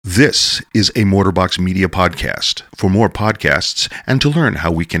This is a Mortarbox Media podcast. For more podcasts and to learn how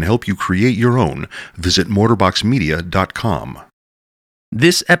we can help you create your own, visit mortarboxmedia.com.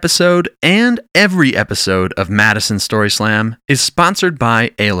 This episode and every episode of Madison Story Slam is sponsored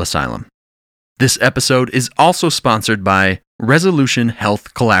by Ale Asylum. This episode is also sponsored by Resolution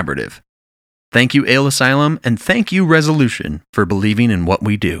Health Collaborative. Thank you, Ale Asylum, and thank you, Resolution, for believing in what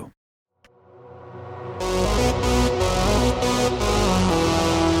we do.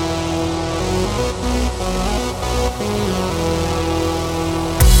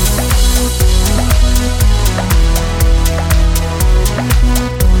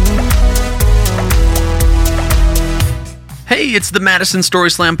 Hey, it's the Madison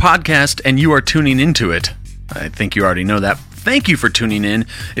Story Slam podcast, and you are tuning into it. I think you already know that. Thank you for tuning in.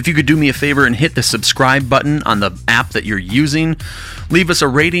 If you could do me a favor and hit the subscribe button on the app that you're using, leave us a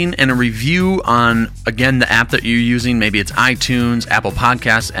rating and a review on, again, the app that you're using. Maybe it's iTunes, Apple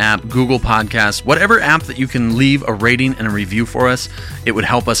Podcasts app, Google Podcasts, whatever app that you can leave a rating and a review for us. It would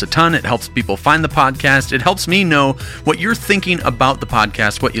help us a ton. It helps people find the podcast. It helps me know what you're thinking about the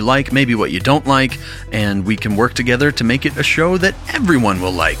podcast, what you like, maybe what you don't like, and we can work together to make it a show that everyone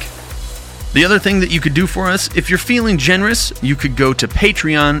will like. The other thing that you could do for us, if you're feeling generous, you could go to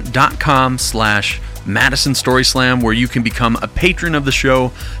patreon.com/Madison Story Slam, where you can become a patron of the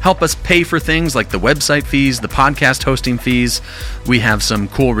show, help us pay for things like the website fees, the podcast hosting fees. We have some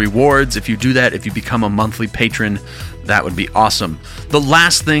cool rewards if you do that. If you become a monthly patron, that would be awesome. The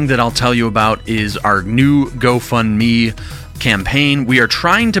last thing that I'll tell you about is our new GoFundMe campaign. We are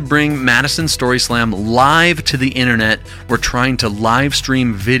trying to bring Madison Story Slam live to the internet. We're trying to live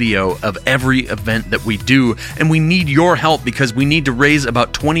stream video of every event that we do, and we need your help because we need to raise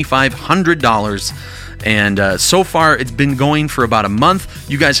about $2,500. And so far, it's been going for about a month.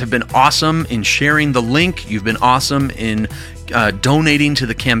 You guys have been awesome in sharing the link. You've been awesome in donating to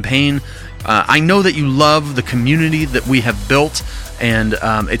the campaign. I know that you love the community that we have built, and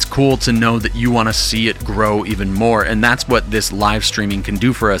it's cool to know that you want to see it grow even more, and that's what this live streaming can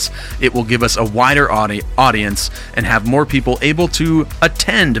do for us. It will give us a wider audience and have more people able to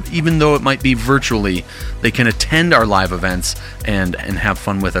attend, even though it might be virtually. They can attend our live events and have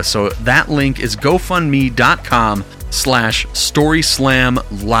fun with us. So that link is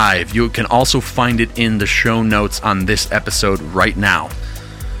gofundme.com/StorySlamLive. You can also find it in the show notes on this episode right now.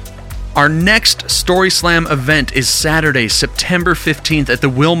 Our next Story Slam event is Saturday, September 15th at the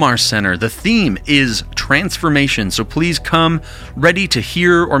Wilmar Center. The theme is transformation, so please come ready to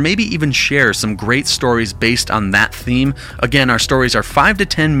hear or maybe even share some great stories based on that theme. Again, our stories are 5 to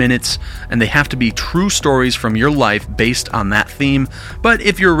 10 minutes, and they have to be true stories from your life based on that theme. But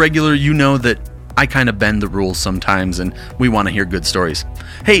if you're a regular, you know that I kind of bend the rules sometimes, and we want to hear good stories.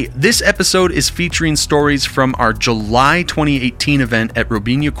 Hey, this episode is featuring stories from our July 2018 event at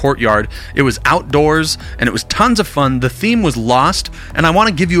Robina Courtyard. It was outdoors, and it was tons of fun. The theme was Lost, and I want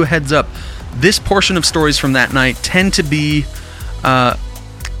to give you a heads up. This portion of stories from that night tend to be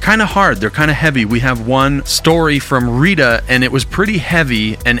kind of hard. They're kind of heavy. We have one story from Rita, and it was pretty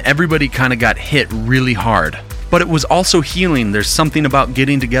heavy, and everybody kind of got hit really hard. But it was also healing. There's something about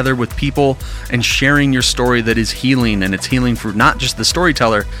getting together with people and sharing your story that is healing, and it's healing for not just the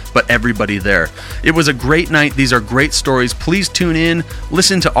storyteller, but everybody there. It was a great night. These are great stories. Please tune in,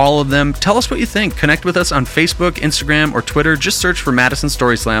 listen to all of them. Tell us what you think. Connect with us on Facebook, Instagram, or Twitter. Just search for Madison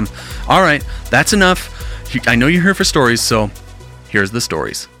Story Slam. All right, that's enough. I know you're here for stories, so here's the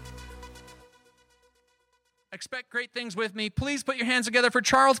stories. Expect great things with me. Please put your hands together for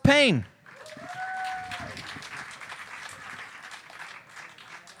Charles Payne.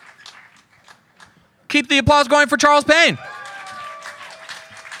 Keep the applause going for Charles Payne.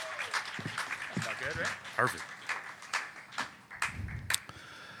 Good, right? Perfect.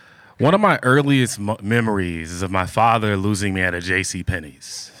 One of my earliest memories is of my father losing me at a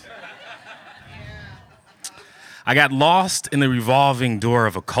JCPenney's. I got lost in the revolving door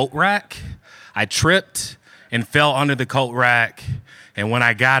of a coat rack. I tripped and fell under the coat rack, and when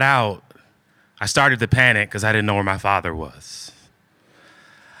I got out, I started to panic because I didn't know where my father was.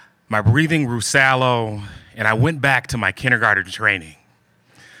 My breathing grew shallow, and I went back to my kindergarten training.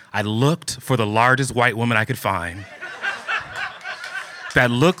 I looked for the largest white woman I could find that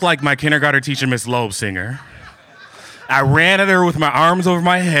looked like my kindergarten teacher, Miss Lobesinger. I ran at her with my arms over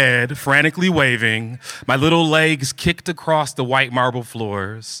my head, frantically waving. My little legs kicked across the white marble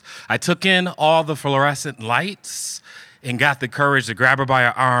floors. I took in all the fluorescent lights and got the courage to grab her by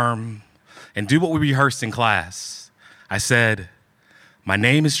her arm and do what we rehearsed in class. I said, "My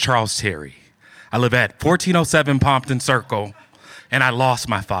name is Charles Terry. I live at 1407 Pompton Circle, and I lost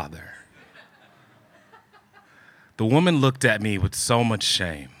my father." The woman looked at me with so much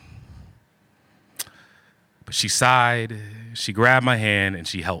shame. But she sighed, she grabbed my hand, and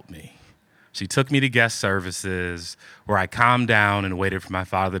she helped me. She took me to guest services where I calmed down and waited for my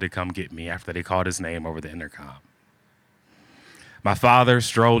father to come get me after they called his name over the intercom. My father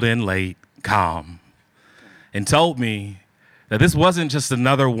strolled in late, calm, and told me that this wasn't just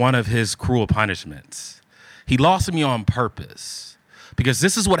another one of his cruel punishments. He lost me on purpose because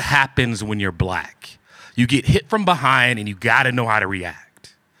this is what happens when you're black. You get hit from behind and you gotta know how to react.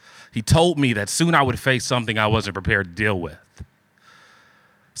 He told me that soon I would face something I wasn't prepared to deal with.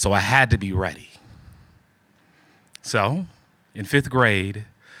 So I had to be ready. So, in 5th grade,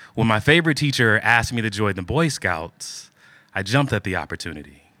 when my favorite teacher asked me to join the Boy Scouts, I jumped at the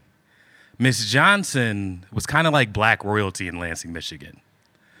opportunity. Miss Johnson was kind of like black royalty in Lansing, Michigan.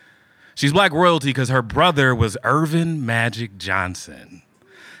 She's black royalty because her brother was Irvin Magic Johnson,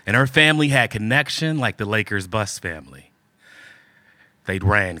 and her family had connection like the Lakers bus family. They'd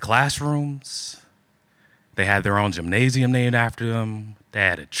ran classrooms. They had their own gymnasium named after them. They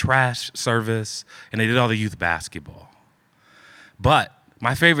had a trash service, and they did all the youth basketball. But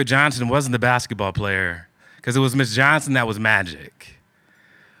my favorite Johnson wasn't the basketball player because it was Miss Johnson that was magic.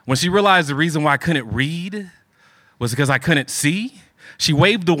 When she realized the reason why I couldn't read was because I couldn't see, she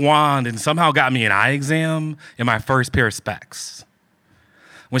waved a wand and somehow got me an eye exam and my first pair of specs.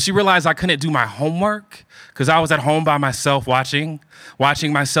 When she realized I couldn't do my homework because I was at home by myself watching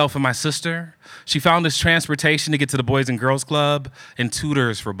myself and my sister, she found us transportation to get to the Boys and Girls Club and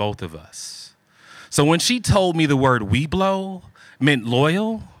tutors for both of us. So when she told me the word "Weeblo" meant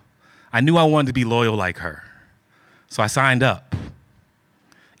loyal, I knew I wanted to be loyal like her. So I signed up.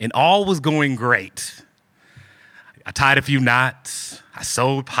 And all was going great. I tied a few knots. I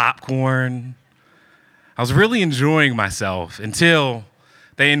sold popcorn. I was really enjoying myself until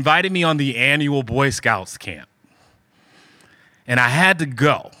they invited me on the annual Boy Scouts camp. And I had to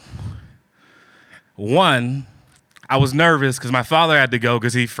go. One, I was nervous because my father had to go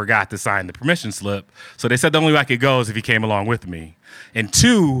because he forgot to sign the permission slip. So they said the only way I could go is if he came along with me. And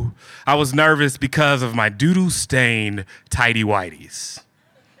two, I was nervous because of my doo-doo stained tighty whities.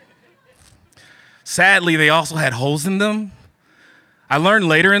 Sadly, they also had holes in them. I learned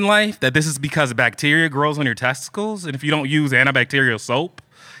later in life that this is because bacteria grows on your testicles, and if you don't use antibacterial soap,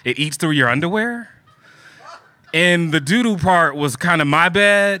 it eats through your underwear. And the doo-doo part was kind of my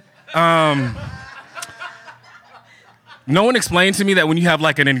bad. No one explained to me that when you have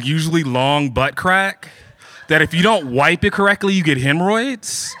like an unusually long butt crack, that if you don't wipe it correctly, you get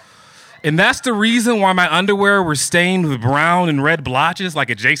hemorrhoids. And that's the reason why my underwear were stained with brown and red blotches like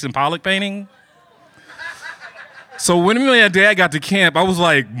a Jason Pollock painting. So when my dad got to camp, I was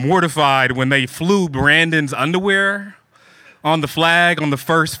like mortified when they flew Brandon's underwear on the flag on the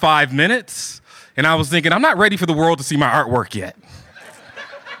first 5 minutes. And I was thinking, I'm not ready for the world to see my artwork yet.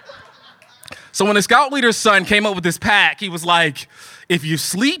 So when the scout leader's son came up with this pack, he was like, if you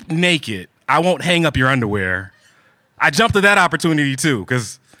sleep naked, I won't hang up your underwear. I jumped at that opportunity too,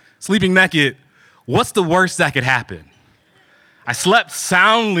 because sleeping naked, what's the worst that could happen? I slept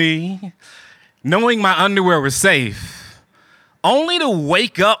soundly, knowing my underwear was safe, only to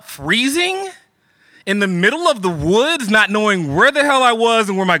wake up freezing in the middle of the woods, not knowing where the hell I was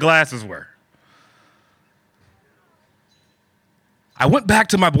and where my glasses were. I went back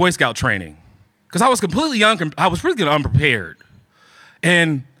to my Boy Scout training because I was completely young. I was really unprepared.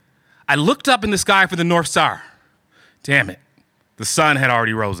 And I looked up in the sky for the North Star. Damn it, the sun had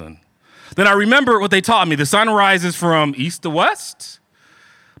already risen. Then I remembered what they taught me. The sun rises from east to west.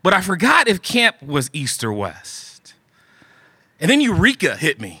 But I forgot if camp was east or west. And then Eureka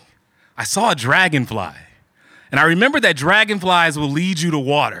hit me. I saw a dragonfly. And I remembered that dragonflies will lead you to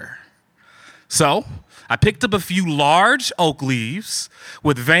water. So I picked up a few large oak leaves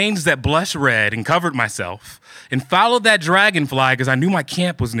with veins that blushed red and covered myself and followed that dragonfly because I knew my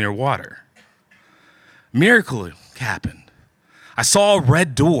camp was near water. Miracle happened. I saw a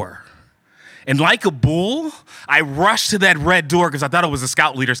red door. And like a bull, I rushed to that red door because I thought it was a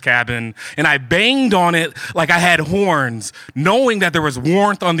scout leader's cabin, and I banged on it like I had horns, knowing that there was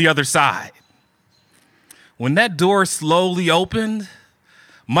warmth on the other side. When that door slowly opened,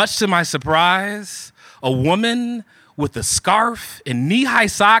 much to my surprise, a woman with a scarf and knee-high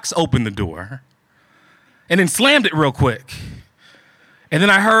socks opened the door and then slammed it real quick. And then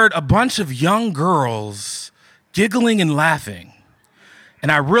I heard a bunch of young girls giggling and laughing.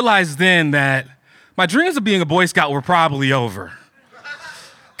 And I realized then that my dreams of being a Boy Scout were probably over.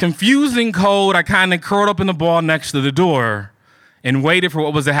 Confused and cold, I kind of curled up in the ball next to the door and waited for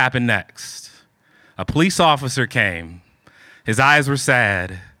what was to happen next. A police officer came. His eyes were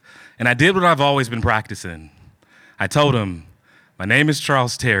sad, and I did what I've always been practicing. I told him, my name is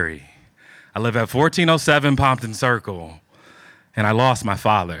Charles Terry. I live at 1407 Pompton Circle, and I lost my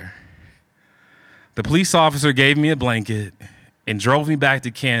father. The police officer gave me a blanket and drove me back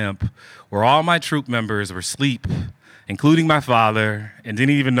to camp where all my troop members were asleep, including my father, and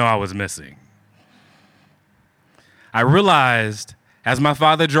didn't even know I was missing. I realized as my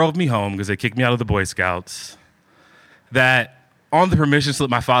father drove me home, because they kicked me out of the Boy Scouts, that on the permission slip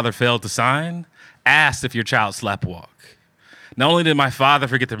my father failed to sign, asked if your child sleptwalk. Not only did my father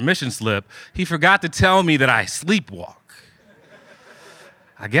forget the permission slip, he forgot to tell me that I sleepwalk.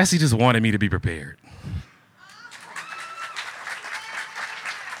 I guess he just wanted me to be prepared.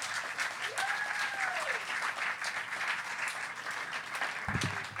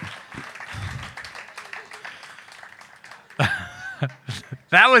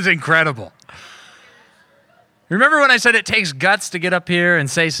 That was incredible. Remember when I said it takes guts to get up here and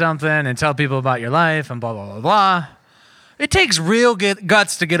say something and tell people about your life and blah, blah, blah, blah? It takes real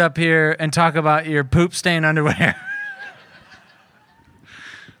guts to get up here and talk about your poop-stained underwear.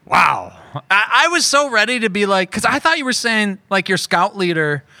 Wow. I was so ready to be like, because I thought you were saying, like, your scout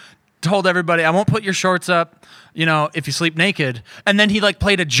leader told everybody, I won't put your shorts up, if you sleep naked. And then he, like,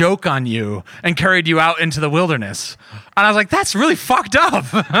 played a joke on you and carried you out into the wilderness. And I was like, that's really fucked up.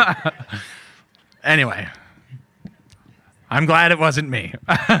 Anyway. I'm glad it wasn't me.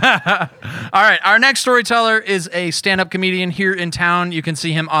 All right, our next storyteller is a stand-up comedian here in town. You can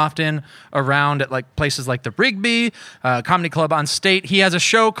see him often around at places like the Rigby Comedy Club on State. He has a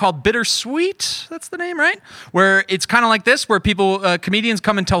show called Bittersweet. That's the name, right? Where it's kind of like this, where comedians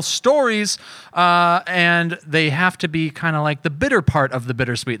come and tell stories, and they have to be kind of like the bitter part of the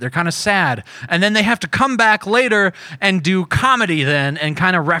bittersweet. They're kind of sad, and then they have to come back later and do comedy then, and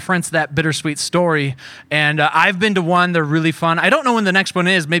kind of reference that bittersweet story. And I've been to one. They're really fun. I don't know when the next one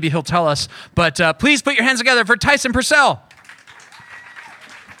is. Maybe he'll tell us. But please put your hands together for Tyson Purcell.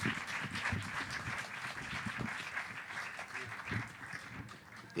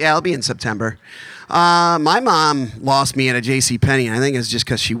 Yeah, I'll be in September. My mom lost me at a JCPenney, and I think it's just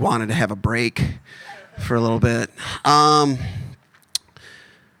because she wanted to have a break for a little bit.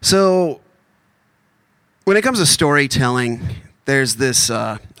 So when it comes to storytelling, there's this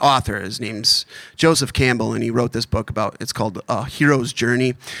author, his name's Joseph Campbell, and he wrote this book it's called Hero's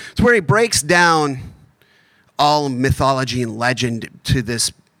Journey. It's where he breaks down all mythology and legend to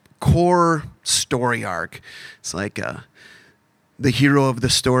this core story arc. It's like the hero of the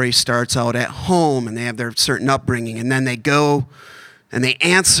story starts out at home, and they have their certain upbringing, and then they go and they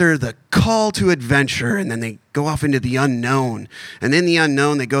answer the call to adventure, and then they go off into the unknown. And in the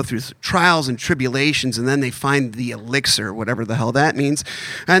unknown, they go through trials and tribulations, and then they find the elixir, whatever the hell that means.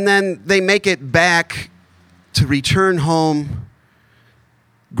 And then they make it back to return home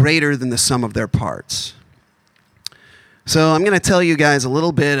greater than the sum of their parts. So I'm going to tell you guys a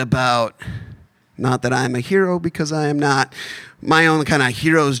little bit about, not that I'm a hero because I am not, my own kind of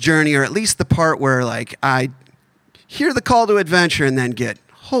hero's journey, or at least the part where I hear the call to adventure and then get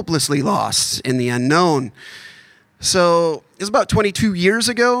hopelessly lost in the unknown. So it was about 22 years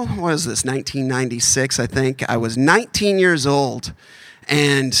ago. What is this, 1996, I think. I was 19 years old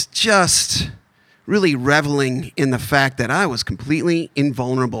and just really reveling in the fact that I was completely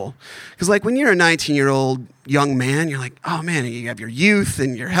invulnerable. Because when you're a 19-year-old young man, you're like, oh man, you have your youth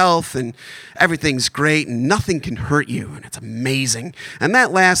and your health and everything's great and nothing can hurt you and it's amazing. And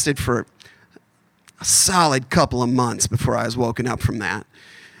that lasted for a solid couple of months before I was woken up from that.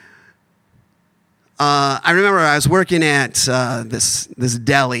 I remember I was working at this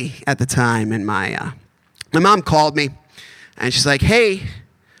deli at the time, and my mom called me, and she's like, "Hey,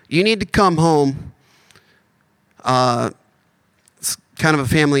 you need to come home. It's kind of a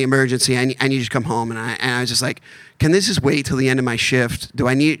family emergency. I need you to come home." And I was just like, "Can this just wait till the end of my shift? Do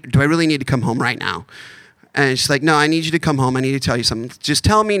I really need to come home right now?" And she's like, "No, I need you to come home. I need to tell you something. Just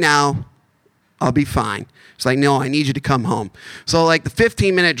tell me now. I'll be fine." She's like, "No, I need you to come home." So the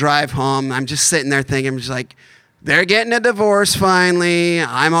 15-minute drive home, I'm just sitting there thinking, I'm just like, they're getting a divorce finally.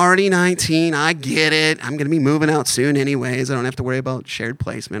 I'm already 19. I get it. I'm going to be moving out soon anyways. I don't have to worry about shared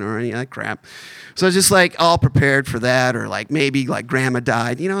placement or any of that crap. So I was just all prepared for that, or maybe grandma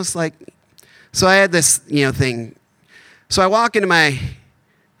died. It's so I had this, thing. So I walk into my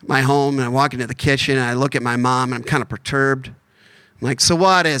home, and I walk into the kitchen, and I look at my mom, and I'm kind of perturbed. I'm like, "So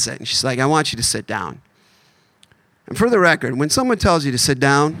what is it?" And she's like, "I want you to sit down." And for the record, when someone tells you to sit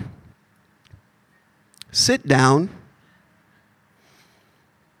down, sit down.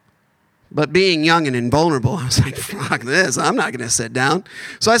 But being young and invulnerable, I was like, fuck this, I'm not going to sit down.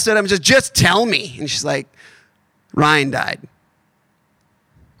 So I stood up and just tell me. And she's like, "Ryan died."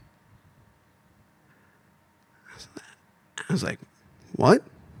 I was like, "What?"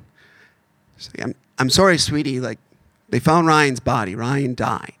 She's like, I'm sorry, sweetie. Like, they found Ryan's body. Ryan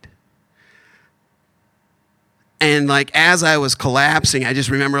died. And like, as I was collapsing, I just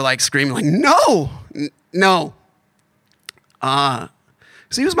remember like screaming like, no. So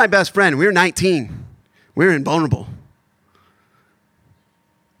he was my best friend. We were 19. We were invulnerable.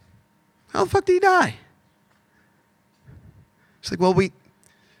 How the fuck did he die? She's like, well,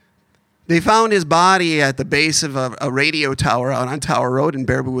 they found his body at the base of a radio tower out on Tower Road in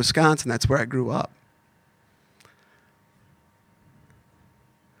Baraboo, Wisconsin. That's where I grew up.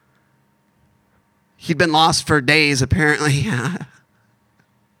 He'd been lost for days, apparently.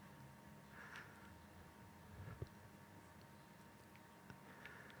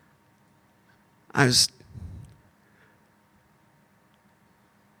 I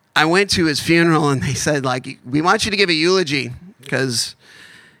went to his funeral and they said, like, we want you to give a eulogy because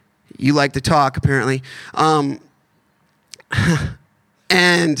you like to talk, apparently. And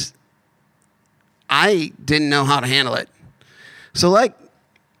I didn't know how to handle it. So, like,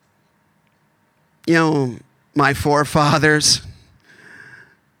 you know, my forefathers,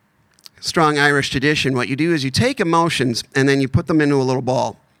 strong Irish tradition, what you do is you take emotions and then you put them into a little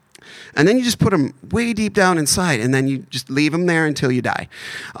ball. And then you just put them way deep down inside, and then you just leave them there until you die.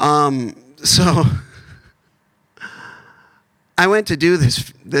 So I went to do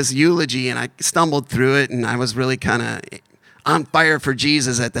this eulogy, and I stumbled through it, and I was really kind of on fire for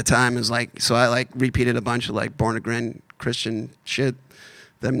Jesus at the time. It was like, so I like repeated a bunch of like born again Christian shit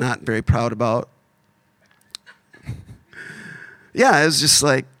that I'm not very proud about. Yeah, it was just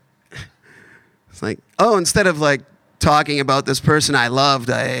like, it's like, oh, instead of like talking about this person I loved,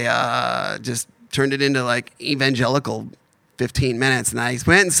 I just turned it into like evangelical 15 minutes. And I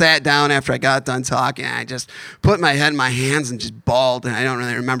went and sat down after I got done talking. And I just put my head in my hands and just bawled. And I don't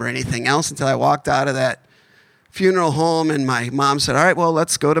really remember anything else until I walked out of that funeral home. And my mom said, all right, well,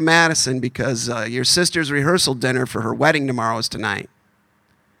 let's go to Madison because your sister's rehearsal dinner for her wedding tomorrow is tonight.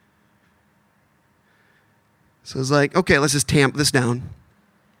 So I was like, okay, let's just tamp this down.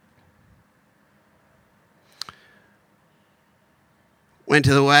 Went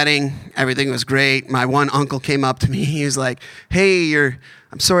to the wedding. Everything was great. My one uncle came up to me. He was like, hey,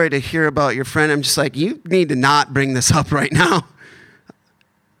 I'm sorry to hear about your friend. I'm just like, you need to not bring this up right now.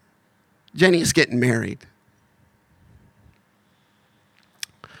 Jenny's getting married.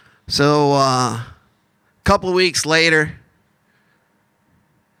 So a couple of weeks later,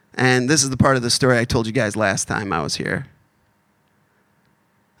 and this is the part of the story I told you guys last time I was here.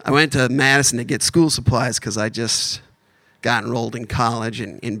 I went to Madison to get school supplies because I just got enrolled in college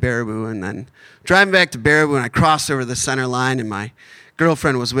in Baraboo. And then driving back to Baraboo, and I crossed over the center line, and my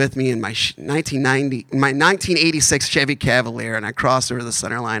girlfriend was with me in my 1986 Chevy Cavalier, and I crossed over the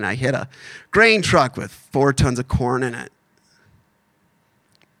center line. I hit a grain truck with 4 tons of corn in it.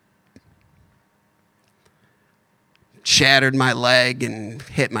 Shattered my leg and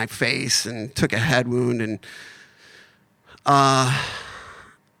hit my face and took a head wound. And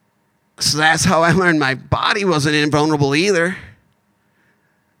so that's how I learned my body wasn't invulnerable either.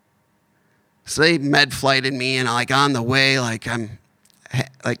 So they med flighted me, and like on the way, like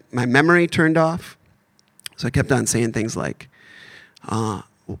my memory turned off. So I kept on saying things like,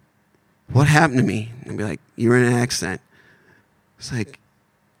 what happened to me? And I'd be like, you were in an accident. It's like,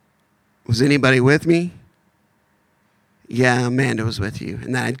 was anybody with me? Yeah, Amanda was with you.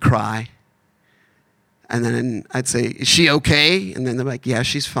 And then I'd cry. And then I'd say, is she okay? And then they're like, yeah,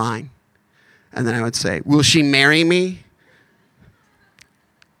 she's fine. And then I would say, will she marry me?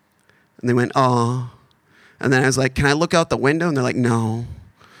 And they went, oh. And then I was like, can I look out the window? And they're like, no.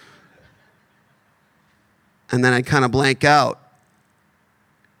 And then I'd kind of blank out.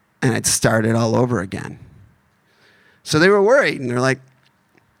 And I'd start it all over again. So they were worried. And they're like,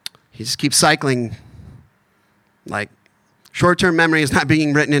 he just keeps cycling. Like, short-term memory is not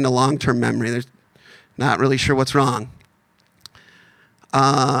being written into long-term memory. They're not really sure what's wrong.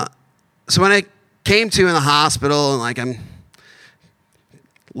 So when I came to in the hospital, and like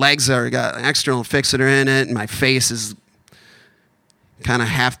legs got an external fixator in it, and my face is kind of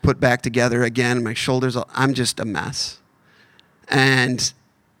half put back together again, and my shoulders, I'm just a mess. And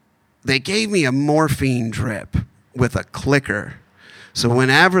they gave me a morphine drip with a clicker. So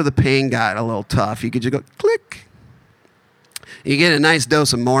whenever the pain got a little tough, you could just go click. You get a nice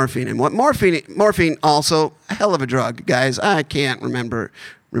dose of morphine. And what morphine also, a hell of a drug, guys. I can't remember,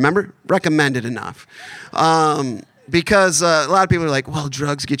 recommended enough. Because a lot of people are like, well,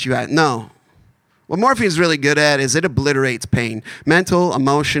 drugs get you out. No. What morphine is really good at is it obliterates pain. Mental,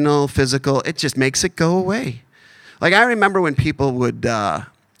 emotional, physical, it just makes it go away. Like I remember when people would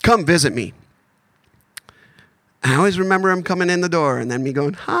come visit me. I always remember him coming in the door and then me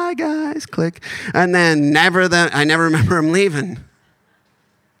going, "Hi, guys," click. And then I never remember him leaving.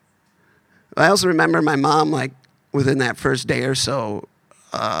 I also remember my mom, like, within that first day or so,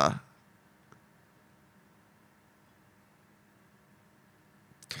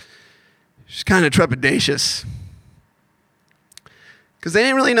 she's kind of trepidatious. Because they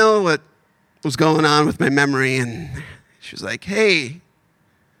didn't really know what was going on with my memory. And she was like, "Hey,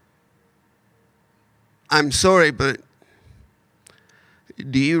 I'm sorry, but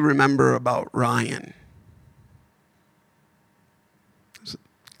do you remember about Ryan?" So,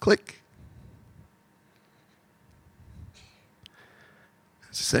 click.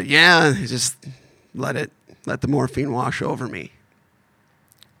 She said, "Yeah," just let the morphine wash over me.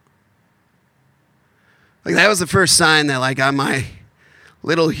 Like, that was the first sign that, like, on my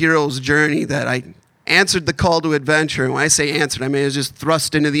little hero's journey, that I answered the call to adventure. And when I say answered, I mean it was just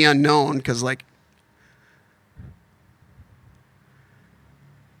thrust into the unknown, because, like,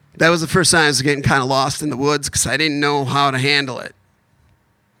 that was the first sign I was getting kind of lost in the woods because I didn't know how to handle it.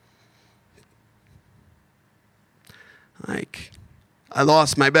 Like, I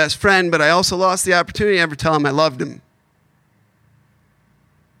lost my best friend, but I also lost the opportunity to ever tell him I loved him.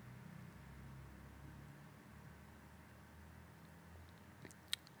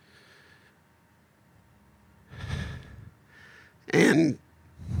 And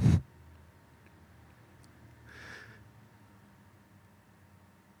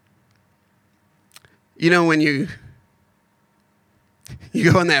you know, when you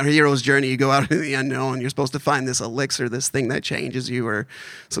go on that hero's journey, you go out into the unknown, you're supposed to find this elixir, this thing that changes you, or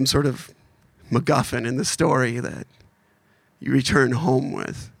some sort of MacGuffin in the story that you return home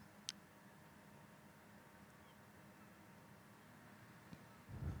with.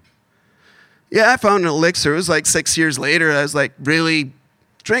 Yeah, I found an elixir. It was like 6 years later. I was like really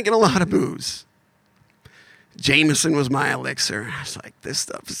drinking a lot of booze. Jameson was my elixir. I was like, this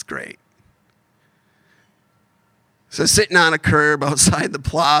stuff is great. So sitting on a curb outside the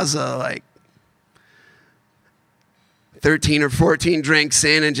plaza, like 13 or 14 drinks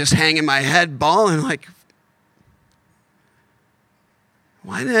in, and just hanging my head bawling, like,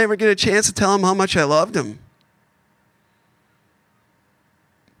 why didn't I ever get a chance to tell him how much I loved him?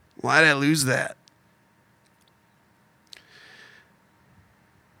 Why did I lose that?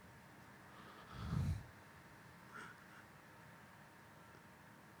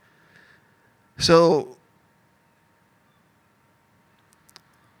 So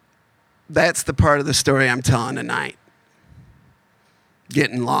that's the part of the story I'm telling tonight.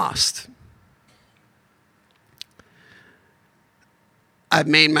 Getting lost. I've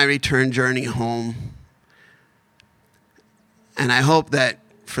made my return journey home. And I hope that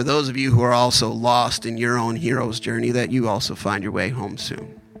for those of you who are also lost in your own hero's journey, that you also find your way home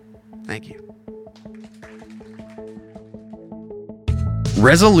soon. Thank you.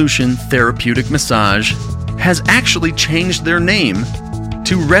 Resolution Therapeutic Massage has actually changed their name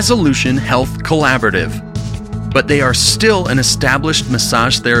to Resolution Health Collaborative, but they are still an established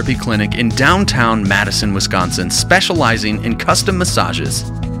massage therapy clinic in downtown Madison, Wisconsin, specializing in custom massages.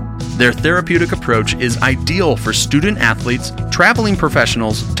 Their therapeutic approach is ideal for student athletes, traveling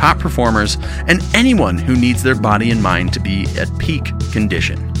professionals, top performers, and anyone who needs their body and mind to be at peak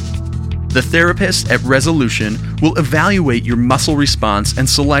condition. The therapist at Resolution will evaluate your muscle response and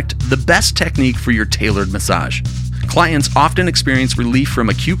select the best technique for your tailored massage. Clients often experience relief from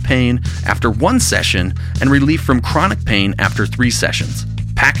acute pain after one session and relief from chronic pain after 3 sessions.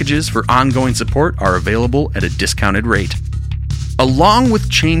 Packages for ongoing support are available at a discounted rate. Along with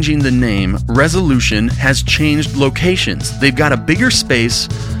changing the name, Resolution has changed locations. They've got a bigger space,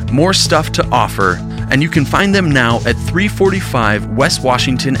 more stuff to offer, and you can find them now at 345 West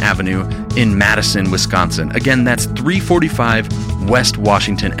Washington Avenue in Madison, Wisconsin. Again, that's 345 West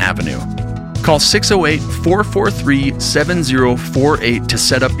Washington Avenue. Call 608-443-7048 to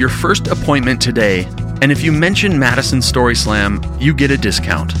set up your first appointment today. And if you mention Madison Story Slam, you get a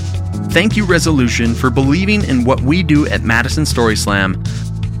discount. Thank you, Resolution, for believing in what we do at Madison Story Slam.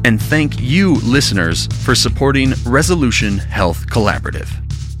 And thank you, listeners, for supporting Resolution Health Collaborative.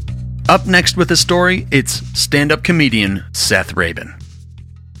 Up next with a story, it's stand-up comedian Seth Rabin.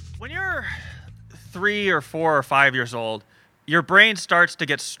 When you're 3 or 4 or 5 years old, your brain starts to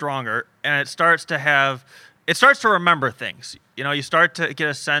get stronger, and it starts to remember things. You know, you start to get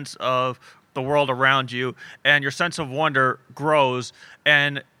a sense of the world around you, and your sense of wonder grows,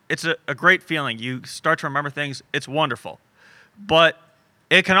 and it's a great feeling. You start to remember things. It's wonderful. But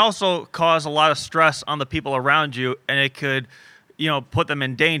it can also cause a lot of stress on the people around you, and it could, put them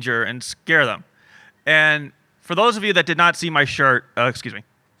in danger and scare them. And for those of you that did not see my shirt, excuse me.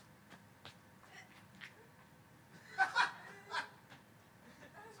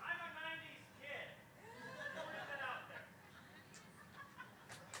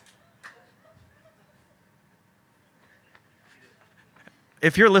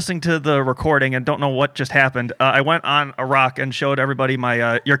 if you're listening to the recording and don't know what just happened, I went on a rock and showed everybody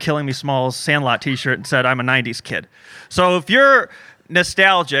my "You're Killing Me Smalls" Sandlot T-shirt and said I'm a '90s kid. So if you're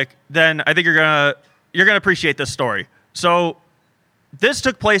nostalgic, then I think you're gonna appreciate this story. So this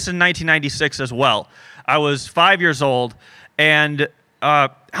took place in 1996 as well. I was 5 years old, and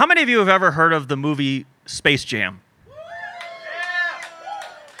how many of you have ever heard of the movie Space Jam?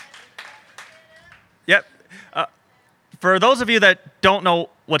 Yep. For those of you that don't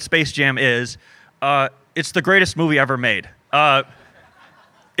know what Space Jam is, it's the greatest movie ever made.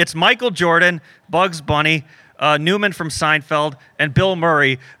 It's Michael Jordan, Bugs Bunny, Newman from Seinfeld, and Bill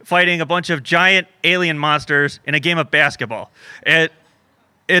Murray fighting a bunch of giant alien monsters in a game of basketball.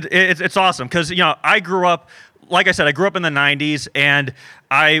 It's awesome because, I grew up, like I said, I grew up in the 90s, and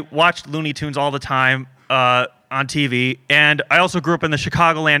I watched Looney Tunes all the time on TV, and I also grew up in the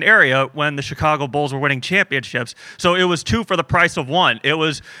Chicagoland area when the Chicago Bulls were winning championships. So it was 2 for the price of 1. It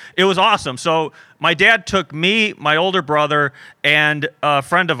was awesome. So my dad took me, my older brother, and a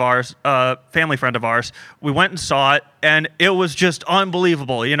friend of ours, family friend of ours. We went and saw it, and it was just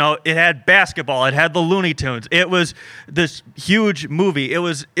unbelievable. It had basketball, it had the Looney Tunes. It was this huge movie. It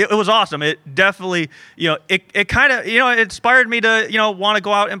was awesome. It definitely, it kind of, it inspired me to, want to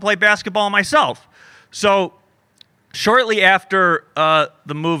go out and play basketball myself. So shortly after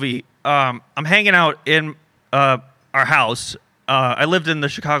the movie, I'm hanging out in our house. I lived in the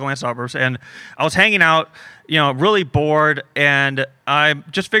Chicagoland suburbs, and I was hanging out, really bored, and I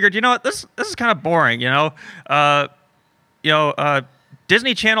just figured, this is kind of boring,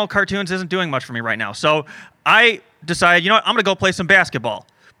 Disney Channel cartoons isn't doing much for me right now. So I decided, I'm going to go play some basketball.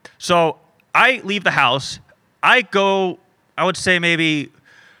 So I leave the house. I go, I would say maybe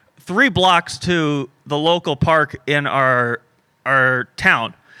 3 blocks to the local park in our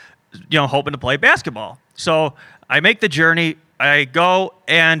town, hoping to play basketball. So I make the journey. I go,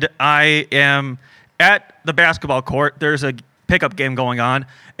 and I am at the basketball court. There's a pickup game going on,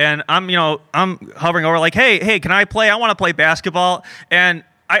 and I'm hovering over like, hey, can I play? I want to play basketball. And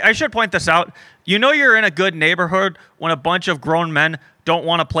I should point this out. You're in a good neighborhood when a bunch of grown men don't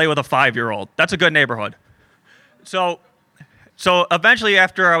want to play with a 5-year-old. That's a good neighborhood. So eventually,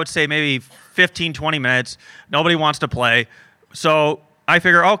 after I would say maybe 15, 20 minutes, nobody wants to play. So I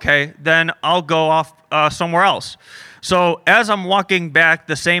figure, okay, then I'll go off somewhere else. So as I'm walking back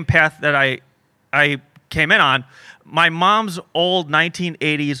the same path that I came in on, my mom's old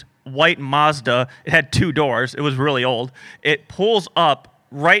 1980s white Mazda, it had 2 doors. It was really old. It pulls up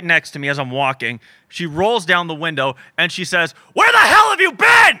right next to me as I'm walking. She rolls down the window, and she says, "Where the hell have you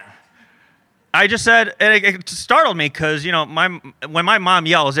been?" I just said, and it startled me because, when my mom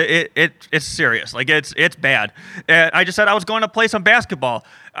yells, it's serious. Like, it's bad. And I just said I was going to play some basketball.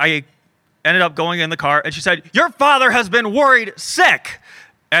 I ended up going in the car, and she said, "Your father has been worried sick."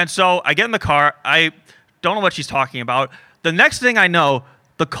 And so I get in the car. I don't know what she's talking about. The next thing I know,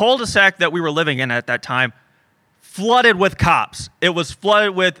 the cul-de-sac that we were living in at that time flooded with cops. It was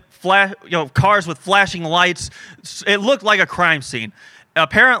flooded with cars with flashing lights. It looked like a crime scene.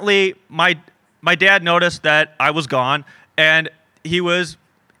 Apparently, my dad noticed that I was gone, and he was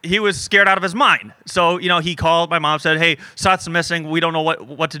scared out of his mind. So, he called my mom, said, "Hey, Sat's missing. We don't know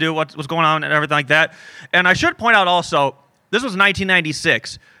what to do, what's going on," and everything like that. And I should point out also, this was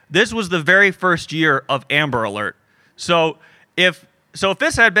 1996. This was the very first year of Amber Alert. So if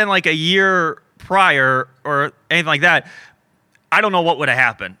this had been like a year prior or anything like that, I don't know what would have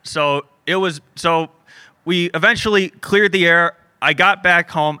happened. So we eventually cleared the air. I got back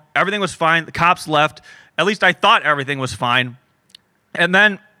home. Everything was fine. The cops left. At least I thought everything was fine. And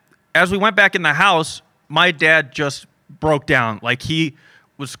then as we went back in the house, my dad just broke down. Like, he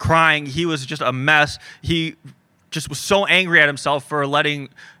was crying. He was just a mess. He just was so angry at himself for letting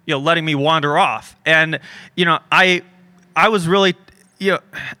me wander off. And, I was really,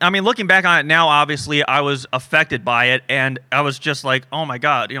 looking back on it now, obviously I was affected by it. And I was just like, oh my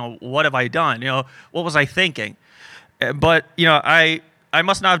God, what have I done? What was I thinking? But, I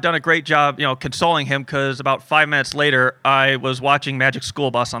must not have done a great job, consoling him, because about 5 minutes later, I was watching Magic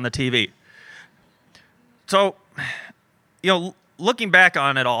School Bus on the TV. So, looking back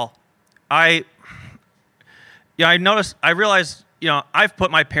on it all, I realized, I've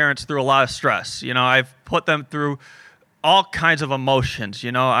put my parents through a lot of stress. I've put them through all kinds of emotions.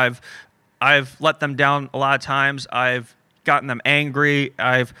 I've let them down a lot of times. I've gotten them angry.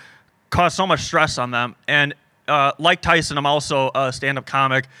 I've caused so much stress on them. And like Tyson, I'm also a stand-up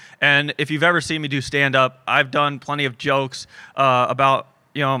comic, and if you've ever seen me do stand-up, I've done plenty of jokes about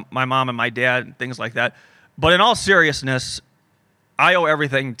my mom and my dad and things like that. But in all seriousness, I owe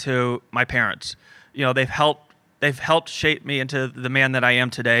everything to my parents. They've helped They've helped shape me into the man that I am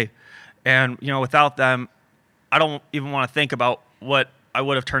today. And, without them, I don't even want to think about what I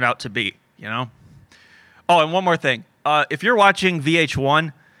would have turned out to be, Oh, and one more thing. If you're watching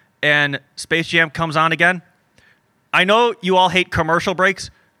VH1 and Space Jam comes on again, I know you all hate commercial breaks,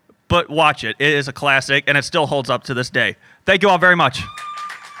 but watch it. It is a classic, and it still holds up to this day. Thank you all very much.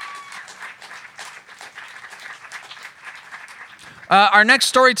 Our next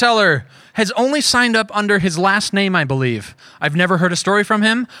storyteller has only signed up under his last name, I believe. I've never heard a story from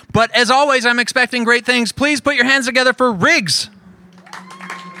him, but as always, I'm expecting great things. Please put your hands together for Riggs.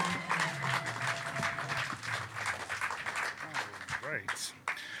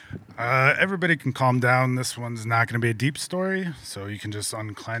 Everybody can calm down. This one's not going to be a deep story, so you can just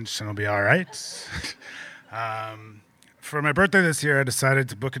unclench and it'll be all right. For my birthday this year, I decided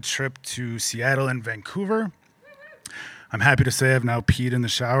to book a trip to Seattle and Vancouver. I'm happy to say I've now peed in the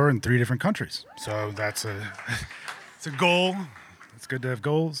shower in 3 different countries. So it's a goal. It's good to have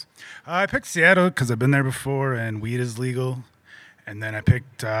goals. I picked Seattle because I've been there before and weed is legal. And then I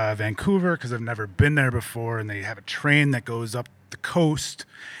picked Vancouver because I've never been there before and they have a train that goes up the coast.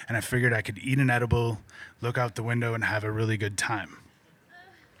 And I figured I could eat an edible, look out the window, and have a really good time.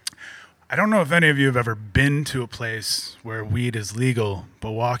 I don't know if any of you have ever been to a place where weed is legal,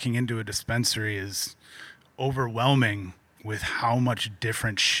 but walking into a dispensary is overwhelming with how much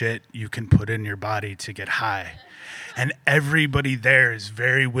different shit you can put in your body to get high. And everybody there is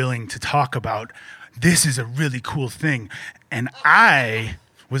very willing to talk about, this is a really cool thing. And I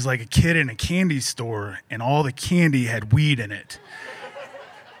was like a kid in a candy store and all the candy had weed in it.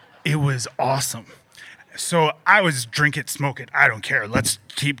 It was awesome. So I was drink it, smoke it. I don't care. Let's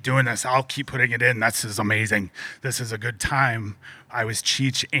keep doing this. I'll keep putting it in. This is amazing. This is a good time. I was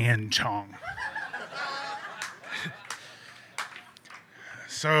Cheech and Chong.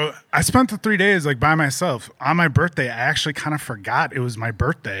 So I spent the 3 days by myself. On my birthday, I actually kind of forgot it was my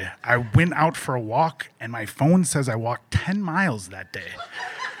birthday. I went out for a walk and my phone says I walked 10 miles that day.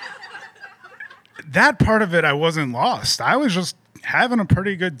 That part of it, I wasn't lost. I was just having a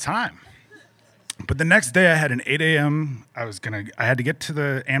pretty good time. But the next day I had an 8 a.m. I had to get to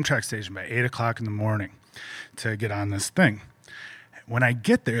the Amtrak station by 8 o'clock in the morning to get on this thing. When I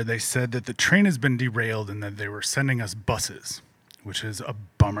get there, they said that the train has been derailed and that they were sending us buses, which is a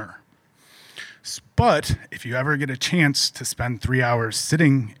bummer. But if you ever get a chance to spend 3 hours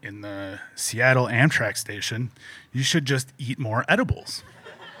sitting in the Seattle Amtrak station, you should just eat more edibles.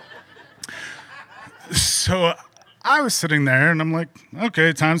 So I was sitting there and I'm like,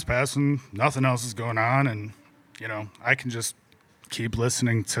 okay, time's passing, nothing else is going on, and I can just keep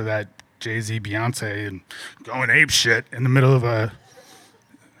listening to that Jay-Z, Beyonce, and going ape shit in the middle of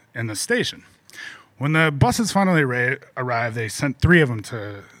in the station. When the buses finally arrived, they sent 3 of them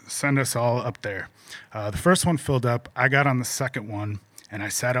to send us all up there. The first one filled up. I got on the second one, and I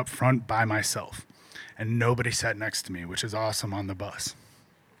sat up front by myself, and nobody sat next to me, which is awesome on the bus.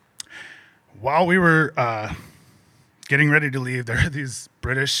 While we were getting ready to leave, there were these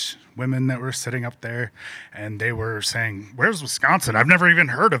British women that were sitting up there, and they were saying, "Where's Wisconsin? I've never even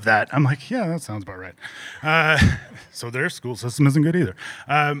heard of that." I'm like, yeah, that sounds about right. So their school system isn't good either.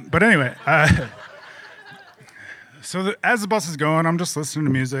 But anyway, as the bus is going, I'm just listening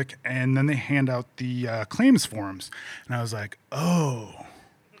to music, and then they hand out the claims forms. And I was like, oh,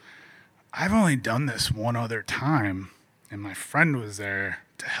 I've only done this one other time, and my friend was there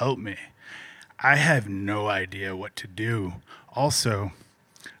to help me. I have no idea what to do. Also,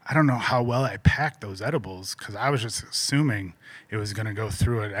 I don't know how well I packed those edibles because I was just assuming it was going to go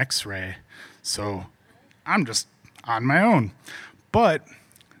through an x-ray. So I'm just on my own. But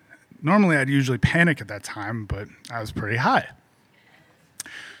normally I'd usually panic at that time, but I was pretty high.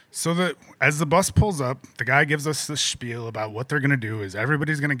 So as the bus pulls up, the guy gives us this spiel about what they're going to do is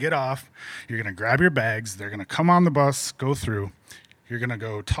everybody's going to get off. You're going to grab your bags. They're going to come on the bus, go through. You're going to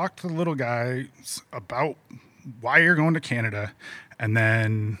go talk to the little guy about why you're going to Canada. And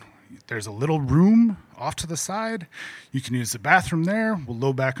then there's a little room off to the side. You can use the bathroom there. We'll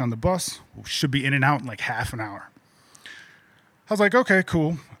load back on the bus. We should be in and out in like half an hour. I was like, okay,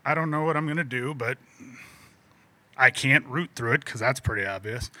 cool. I don't know what I'm going to do, but I can't root through it because that's pretty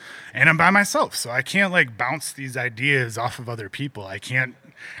obvious. And I'm by myself, so I can't like bounce these ideas off of other people.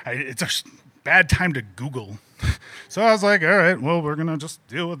 It's a bad time to Google. So I was like, all right, well, we're going to just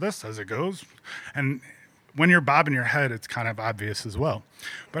deal with this as it goes. And when you're bobbing your head, it's kind of obvious as well.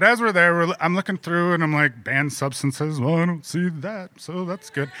 But as we're there, I'm looking through and I'm like, banned substances. Well, I don't see that, so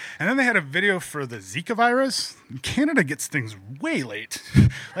that's good. And then they had a video for the Zika virus. Canada gets things way late.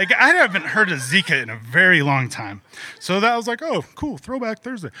 Like, I haven't heard of Zika in a very long time. So that was like, oh, cool, Throwback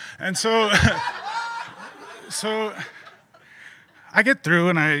Thursday. And so So I get through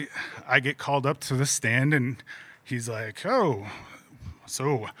and I get called up to the stand and he's like, oh,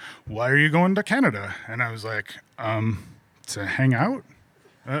 so why are you going to Canada? And I was like, to hang out.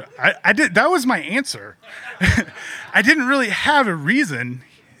 That was my answer. I didn't really have a reason.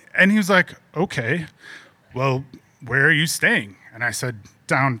 And he was like, okay, well, where are you staying? And I said,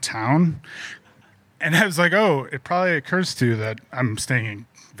 downtown. And I was like, oh, it probably occurs to you that I'm staying in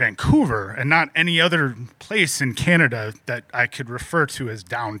Vancouver and not any other place in Canada that I could refer to as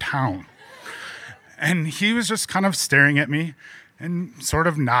downtown. And he was just kind of staring at me and sort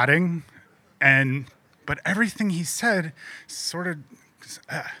of nodding. But everything he said sort of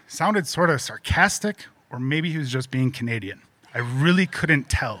sounded sort of sarcastic, or maybe he was just being Canadian. I really couldn't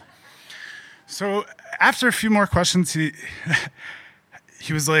tell. So after a few more questions, he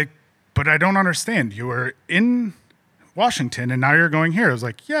was like, but I don't understand. You were in Washington and now you're going here. I was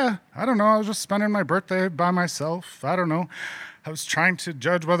like, yeah, I don't know. I was just spending my birthday by myself. I don't know. I was trying to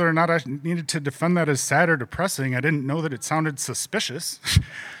judge whether or not I needed to defend that as sad or depressing. I didn't know that it sounded suspicious.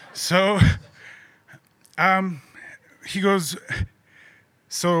 So he goes,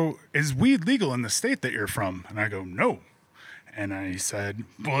 so is weed legal in the state that you're from? And I go, no. And I said,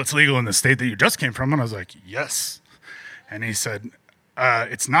 well, it's legal in the state that you just came from. And I was like, yes. And he said,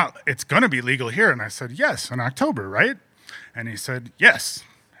 it's going to be legal here. And I said, yes, in October, right? And he said, yes.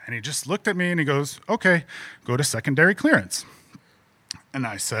 And he just looked at me and he goes, okay, go to secondary clearance. And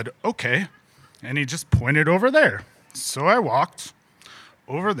I said, okay. And he just pointed over there. So I walked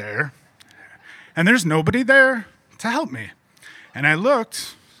over there and there's nobody there to help me. And I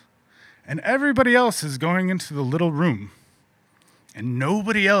looked and everybody else is going into the little room and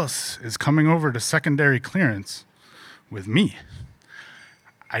nobody else is coming over to secondary clearance with me.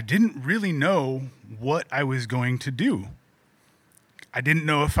 I didn't really know what I was going to do. I didn't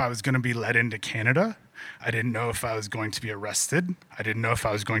know if I was going to be let into Canada. I didn't know if I was going to be arrested. I didn't know if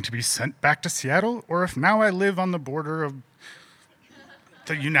I was going to be sent back to Seattle or if now I live on the border of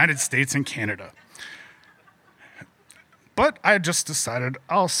the United States and Canada. But I just decided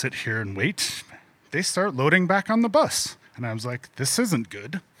I'll sit here and wait. They start loading back on the bus. And I was like, this isn't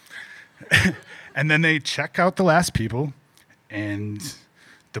good. And then they check out the last people and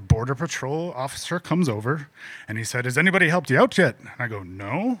the Border Patrol officer comes over and he said, has anybody helped you out yet? And I go,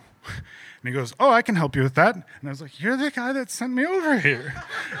 no. And he goes, oh, I can help you with that. And I was like, you're the guy that sent me over here.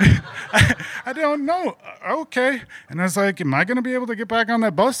 I don't know. Okay. And I was like, am I going to be able to get back on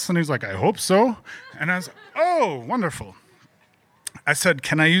that bus? And he's like, I hope so. And I was like, oh, wonderful. I said,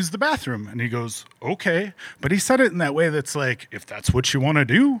 can I use the bathroom? And he goes, okay. But he said it in that way that's like, if that's what you want to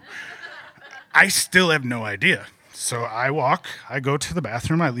do. I still have no idea. So I go to the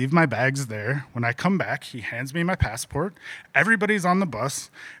bathroom, I leave my bags there. When I come back, he hands me my passport. Everybody's on the bus,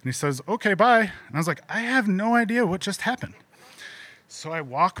 and he says, okay, bye. And I was like, I have no idea what just happened. So I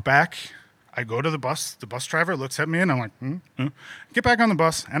walk back, I go to the bus driver looks at me, and I'm like, get back on the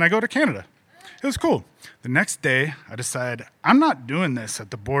bus, and I go to Canada. It was cool. The next day, I decided, I'm not doing this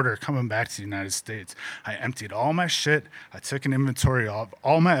at the border coming back to the United States. I emptied all my shit, I took an inventory of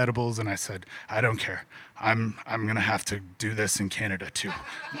all my edibles, and I said, I don't care. I'm going to have to do this in Canada too.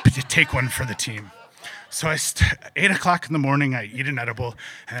 Take one for the team. So 8 o'clock in the morning, I eat an edible,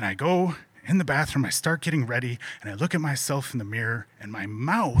 and I go in the bathroom, I start getting ready, and I look at myself in the mirror, and my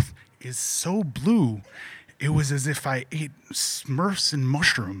mouth is so blue, it was as if I ate Smurfs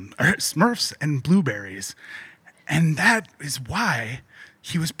and blueberries. And that is why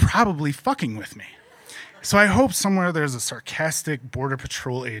he was probably fucking with me. So I hope somewhere there's a sarcastic Border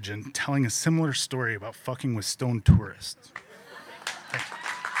Patrol agent telling a similar story about fucking with stone tourists.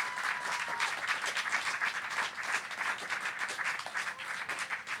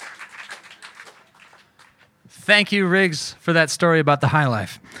 Thank you, Riggs, for that story about the high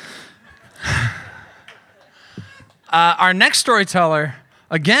life. Our next storyteller,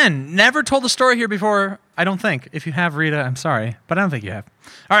 again, never told the story here before, I don't think. If you have, Rita, I'm sorry, but I don't think you have.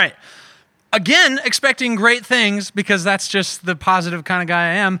 All right. Again, expecting great things because that's just the positive kind of guy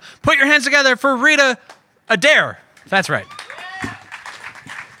I am. Put your hands together for Rita Adair. That's right.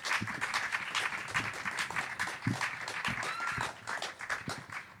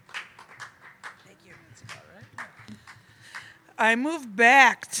 I moved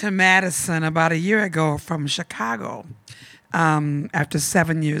back to Madison about a year ago from Chicago after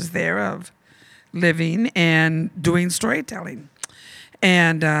 7 years there of living and doing storytelling.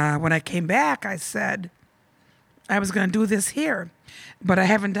 And when I came back, I said I was going to do this here, but I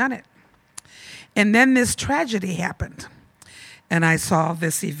haven't done it. And then this tragedy happened. And I saw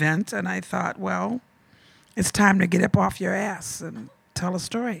this event, and I thought, well, it's time to get up off your ass and tell a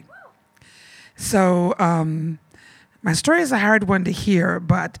story. So my story is a hard one to hear,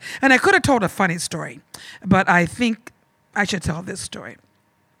 and I could have told a funny story, but I think I should tell this story.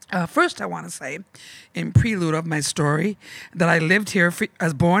 First, I want to say, in prelude of my story, that I lived here, I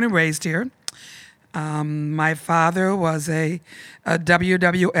was born and raised here. My father was a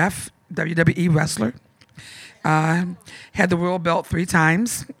WWE wrestler. Had the world belt 3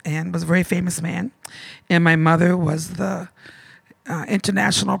 times and was a very famous man. And my mother was the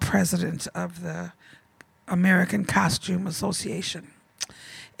international president of the American Costume Association.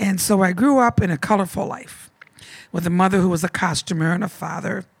 And so I grew up in a colorful life with a mother who was a costumer and a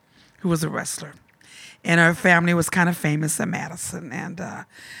father who was a wrestler. And our family was kind of famous in Madison, and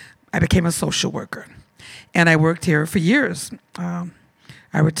I became a social worker. And I worked here for years.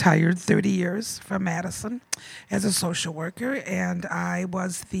 I retired 30 years from Madison as a social worker, and I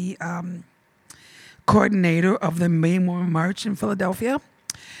was the coordinator of the Memorial March in Philadelphia.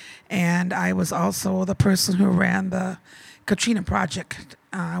 And I was also the person who ran the Katrina Project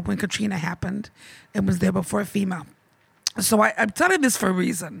when Katrina happened and was there before FEMA. So I'm telling this for a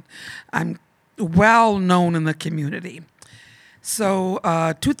reason. I'm well known in the community. So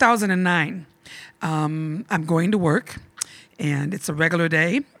 2009, I'm going to work, and it's a regular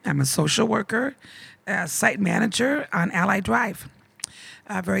day. I'm a social worker, a site manager on Allied Drive,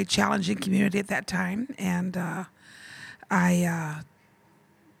 a very challenging community at that time. And I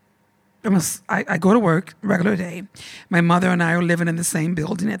go to work, regular day. My mother and I are living in the same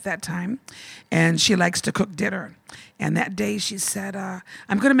building at that time, and she likes to cook dinner. And that day she said,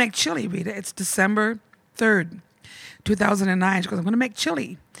 I'm going to make chili, Rita. It's December 3rd, 2009. She goes, I'm going to make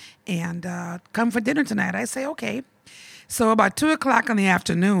chili, and come for dinner tonight. I say, okay. So about 2 o'clock in the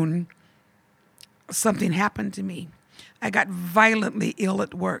afternoon, something happened to me. I got violently ill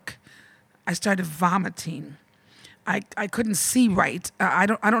at work. I started vomiting. I couldn't see right. I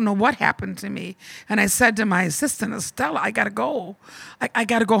don't know what happened to me. And I said to my assistant, Estella, I got to go. I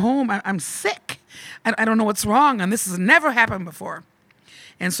got to go home. I'm sick. I don't know what's wrong. And this has never happened before.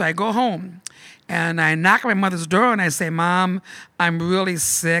 And so I go home and I knock on my mother's door and I say, Mom, I'm really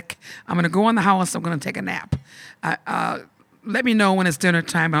sick. I'm going to go in the house. I'm going to take a nap. Let me know when it's dinner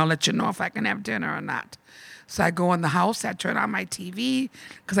time, and I'll let you know if I can have dinner or not. So I go in the house. I turn on my TV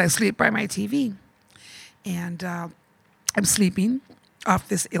because I sleep by my TV. And I'm sleeping off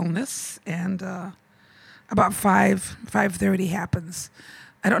this illness, and about 5:30 happens.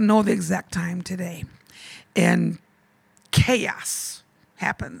 I don't know the exact time today. And chaos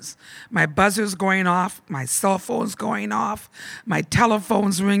happens. My buzzer's going off, my cell phone's going off, my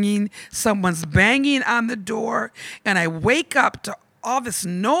telephone's ringing, someone's banging on the door, and I wake up to all this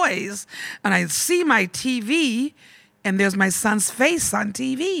noise, and I see my TV, and there's my son's face on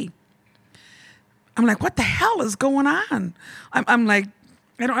TV. I'm like, what the hell is going on? I'm like,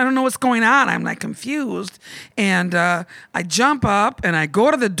 I don't know what's going on. I'm like confused. And I jump up and I go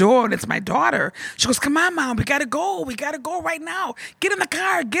to the door, and it's my daughter. She goes, come on, Mom, we got to go. We got to go right now. Get in the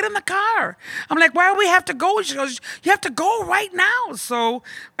car. Get in the car. I'm like, why do we have to go? She goes, you have to go right now. So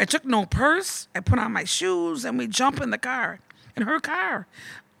I took no purse. I put on my shoes, and we jump in the car, in her car.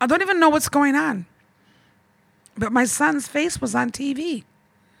 I don't even know what's going on. But my son's face was on TV.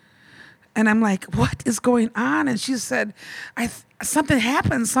 And I'm like, what is going on? And she said, something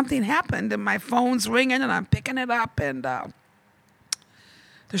happened. And my phone's ringing, and I'm picking it up. And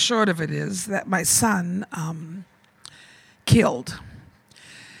the short of it is that my son killed.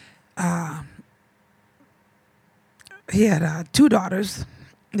 He had 2 daughters.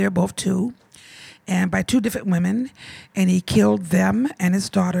 They're both 2. And by 2 different women. And he killed them and his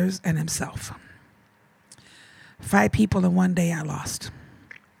daughters and himself. 5 people in one day I lost.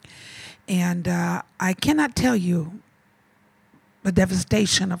 And I cannot tell you the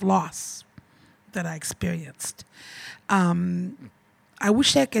devastation of loss that I experienced. I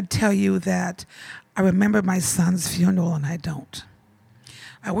wish I could tell you that I remember my son's funeral, and I don't.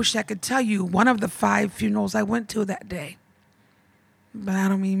 I wish I could tell you one of the 5 funerals I went to that day, but I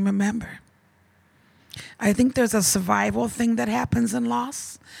don't even remember. I think there's a survival thing that happens in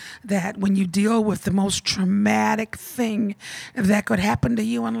loss, that when you deal with the most traumatic thing that could happen to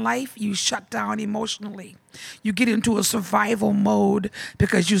you in life, you shut down emotionally. You get into a survival mode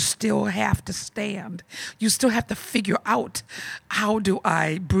because you still have to stand. You still have to figure out, how do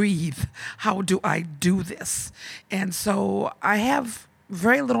I breathe? How do I do this? And so I have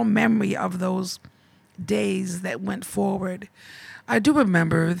very little memory of those days that went forward. I do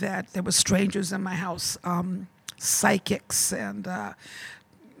remember that there were strangers in my house, psychics and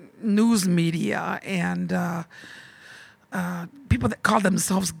news media and people that called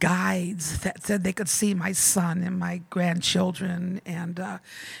themselves guides that said they could see my son and my grandchildren, and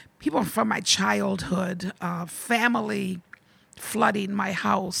people from my childhood, family flooding my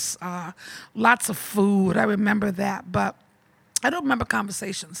house, lots of food. I remember that, but I don't remember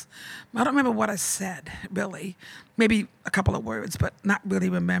conversations. I don't remember what I said, really. Maybe a couple of words, but not really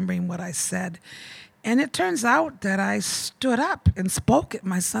remembering what I said. And it turns out that I stood up and spoke at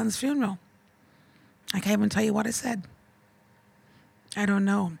my son's funeral. I can't even tell you what I said. I don't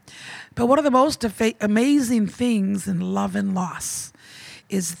know. But one of the most amazing things in love and loss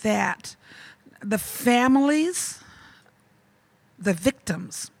is that the families, the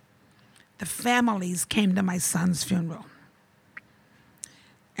victims, the families came to my son's funeral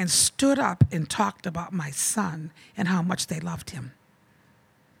and stood up and talked about my son and how much they loved him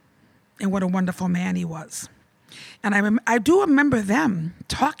and what a wonderful man he was. And I do remember them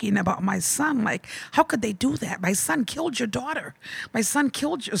talking about my son, like, how could they do that? My son killed your daughter. My son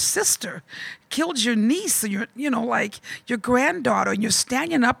killed your sister, killed your niece, your granddaughter, and you're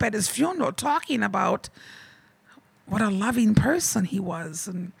standing up at his funeral talking about what a loving person he was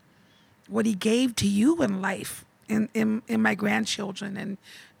and what he gave to you in life, in my grandchildren and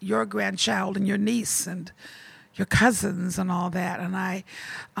your grandchild and your niece and your cousins and all that. And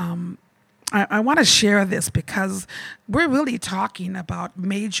I want to share this because we're really talking about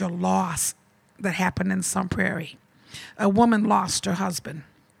major loss that happened in Sun Prairie. A woman lost her husband.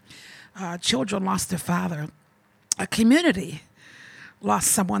 Children lost their father. A community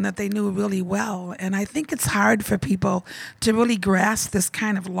lost someone that they knew really well. And I think it's hard for people to really grasp this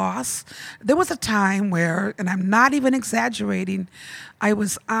kind of loss. There was a time where, and I'm not even exaggerating, I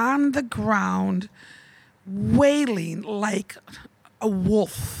was on the ground wailing like a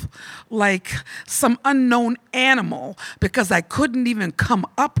wolf, like some unknown animal, because I couldn't even come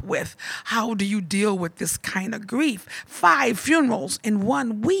up with how do you deal with this kind of grief. 5 funerals in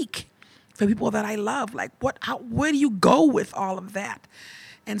 1 week for people that I love. Like, where do you go with all of that?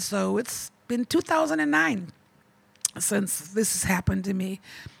 And so it's been 2009 since this has happened to me,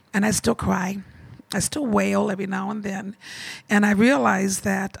 and I still cry. I still wail every now and then. And I realize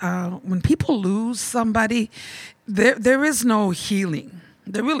that when people lose somebody, there is no healing.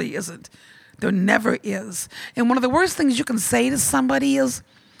 There really isn't. There never is. And one of the worst things you can say to somebody is,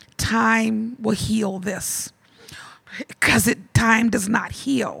 time will heal this. Because time does not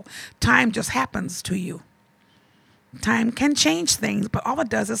heal. Time just happens to you. Time can change things, but all it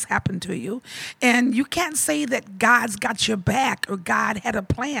does is happen to you. And you can't say that God's got your back or God had a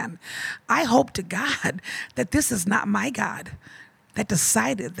plan. I hope to God that this is not my God that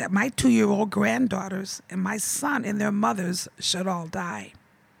decided that my 2-year-old granddaughters and my son and their mothers should all die.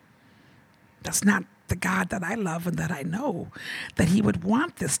 That's not the God that I love and that I know, that he would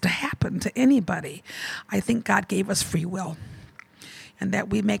want this to happen to anybody. I think God gave us free will, and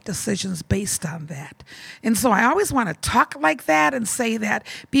that we make decisions based on that. And so I always want to talk like that and say that,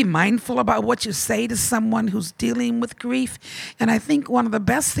 be mindful about what you say to someone who's dealing with grief. And I think one of the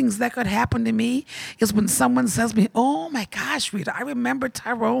best things that could happen to me is when someone says to me, oh my gosh, Rita, I remember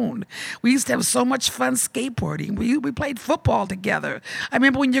Tyrone. We used to have so much fun skateboarding. We played football together. I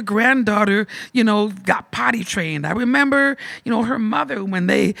remember when your granddaughter, got potty trained. I remember, her mother when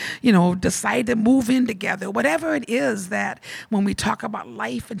they, decided to move in together. Whatever it is that when we talk about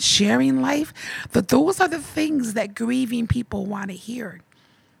life and sharing life, but those are the things that grieving people want to hear.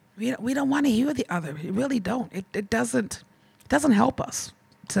 We don't want to hear the other. We really don't. It doesn't help us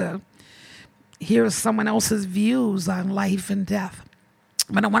to hear someone else's views on life and death.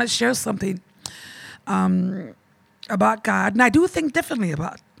 But I want to share something about God, and I do think differently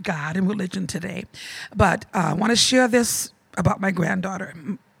about God and religion today. But I want to share this about my granddaughter.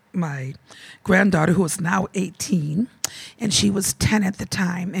 My granddaughter, who is now 18, and she was 10 at the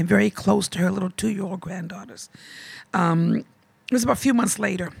time, and very close to her little 2-year-old granddaughters. It was about a few months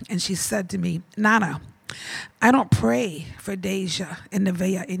later, and she said to me, Nana, I don't pray for Deja and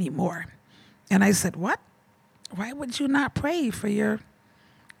Nevaeh anymore. And I said, what? Why would you not pray for your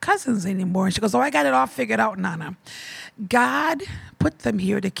cousins anymore? And she goes, I got it all figured out, Nana. God put them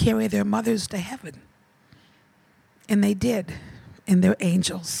here to carry their mothers to heaven. And they did. And they're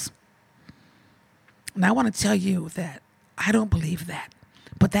angels. And I want to tell you that I don't believe that.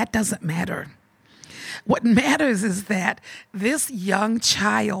 But that doesn't matter. What matters is that this young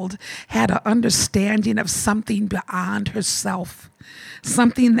child had an understanding of something beyond herself,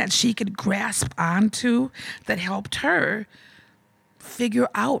 something that she could grasp onto that helped her figure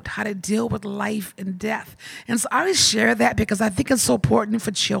out how to deal with life and death. And so I always share that because I think it's so important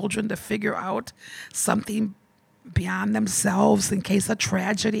for children to figure out something beyond themselves in case a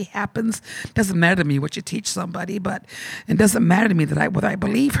tragedy happens. Doesn't matter to me what you teach somebody, but it doesn't matter to me that whether I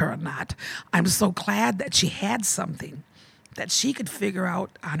believe her or not. I'm so glad that she had something that she could figure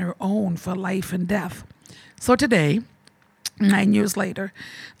out on her own for life and death. So today, 9 years later,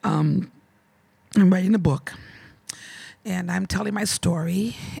 I'm writing a book. And I'm telling my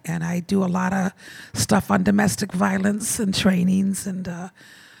story, and I do a lot of stuff on domestic violence and trainings and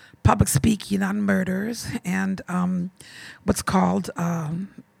public speaking on murders and what's called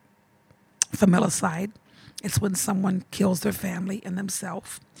familicide. It's when someone kills their family and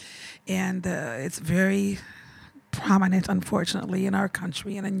themselves. And it's very prominent, unfortunately, in our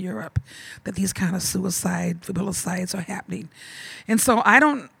country and in Europe that these kind of familicides are happening. And so I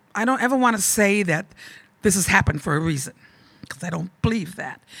don't ever want to say that this has happened for a reason, because I don't believe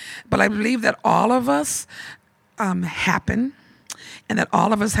that. But I believe that all of us happen, and that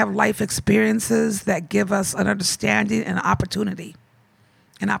all of us have life experiences that give us an understanding and an opportunity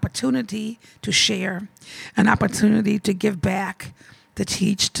to share, an opportunity to give back, to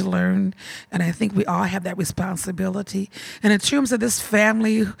teach, to learn. And I think we all have that responsibility. And in terms of this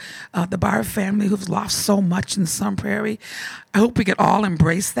family, the Barr family who've lost so much in Sun Prairie, I hope we can all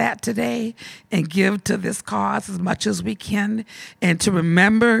embrace that today and give to this cause as much as we can, and to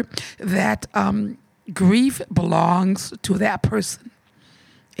remember that grief belongs to that person.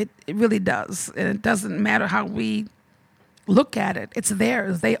 It really does. And it doesn't matter how we look at it. It's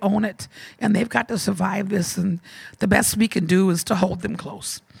theirs. They own it, and they've got to survive this. And the best we can do is to hold them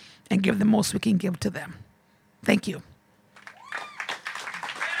close and give the most we can give to them. Thank you.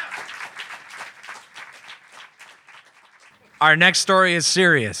 Our next story is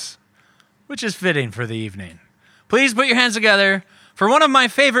serious, which is fitting for the evening. Please put your hands together for one of my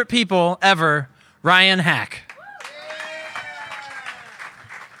favorite people ever, Ryan Hack.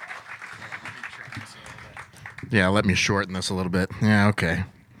 Yeah, let me shorten this a little bit. Yeah, okay.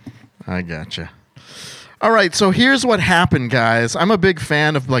 I gotcha. All right, so here's what happened, guys. I'm a big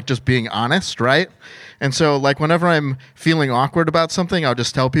fan of, like, just being honest, right? And so, like, whenever I'm feeling awkward about something, I'll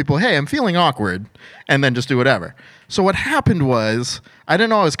just tell people, hey, I'm feeling awkward, and then just do whatever. So what happened was, I didn't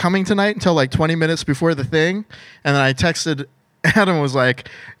know I was coming tonight until, like, 20 minutes before the thing, and then I texted Adam, was like,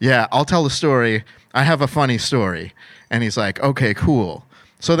 yeah, I'll tell the story. I have a funny story. And he's like, okay, cool.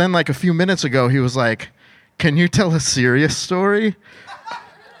 So then, like, a few minutes ago, he was like, can you tell a serious story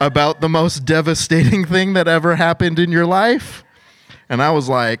about the most devastating thing that ever happened in your life? And I was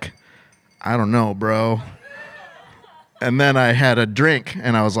like, I don't know, bro. And then I had a drink,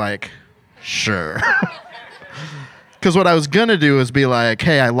 and I was like, sure. Because what I was going to do is be like,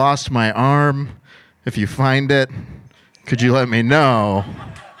 hey, I lost my arm. If you find it, could you let me know?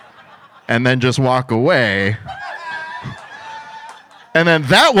 And then just walk away. And then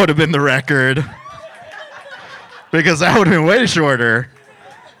that would have been the record. Because that would have been way shorter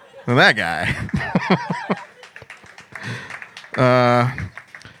than that guy.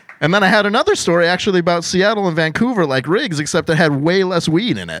 And then I had another story actually about Seattle and Vancouver, like Riggs, except it had way less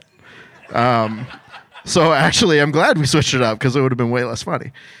weed in it. So actually, I'm glad we switched it up because it would have been way less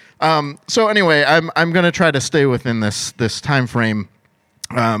funny. So anyway, I'm going to try to stay within this time frame.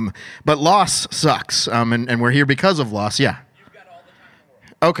 But loss sucks, and we're here because of loss. Yeah. You've got all the time in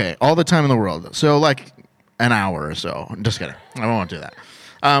the world. Okay, all the time in the world. So like an hour or so. Just kidding. I won't do that.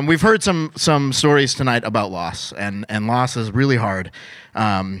 We've heard some stories tonight about loss, and loss is really hard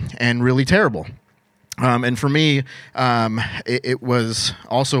and really terrible. And for me, it was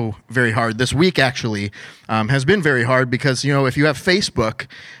also very hard. This week, actually, has been very hard because, you know, if you have Facebook,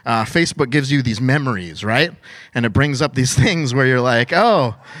 Facebook gives you these memories, right? And it brings up these things where you're like,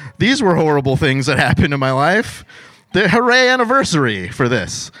 oh, these were horrible things that happened in my life. The hooray anniversary for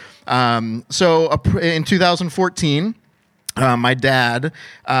this. So in 2014, my dad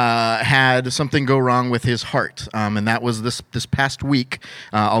had something go wrong with his heart, and that was this past week.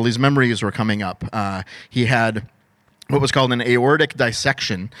 All these memories were coming up. He had what was called an aortic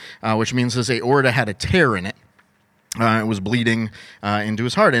dissection, which means his aorta had a tear in it. It was bleeding into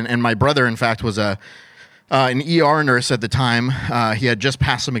his heart, and my brother, in fact, was an ER nurse at the time. He had just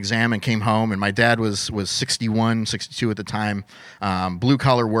passed some exam and came home, and my dad was 61, 62 at the time.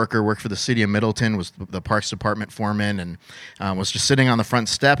 Blue-collar worker, worked for the city of Middleton, was the Parks Department foreman, and was just sitting on the front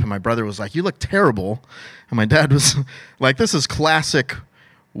step, and my brother was like, you look terrible. And my dad was like, this is classic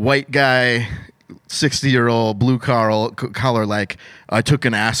white guy, 60-year-old blue-collar, like, I took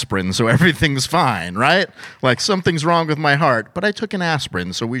an aspirin, so everything's fine, right? Like, something's wrong with my heart, but I took an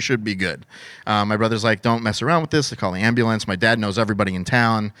aspirin, so we should be good. My brother's like, don't mess around with this. They call the ambulance. My dad knows everybody in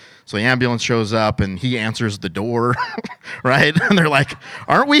town, so the ambulance shows up, and he answers the door, right? And they're like,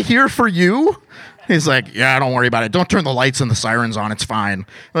 aren't we here for you? He's like, yeah, don't worry about it. Don't turn the lights and the sirens on. It's fine.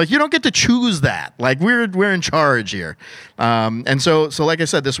 Like, you don't get to choose that. Like, we're in charge here. And so like I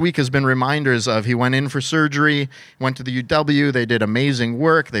said, this week has been reminders of he went in for surgery, went to the UW. They did amazing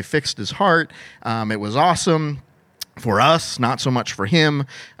work. They fixed his heart. It was awesome. For us, not so much for him.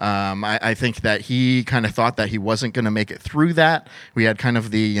 I think that he kind of thought that he wasn't going to make it through that. We had kind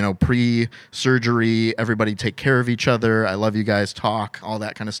of the, pre-surgery, everybody take care of each other, I love you guys talk, all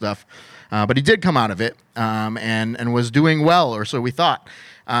that kind of stuff. But he did come out of it and was doing well, or so we thought.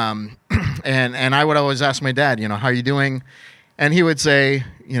 And I would always ask my dad, how are you doing? And he would say,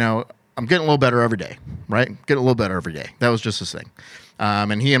 I'm getting a little better every day, right? Getting a little better every day. That was just his thing.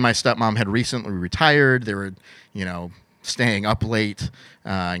 And he and my stepmom had recently retired. They were, staying up late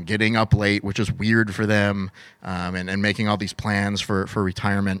and getting up late, which is weird for them, and making all these plans for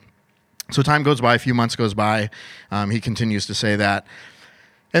retirement. So time goes by, a few months goes by. He continues to say that.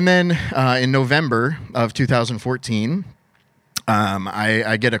 And then in November of 2014,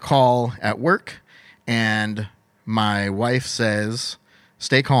 I get a call at work, and my wife says,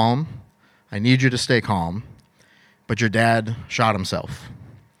 stay calm. I need you to stay calm. But your dad shot himself,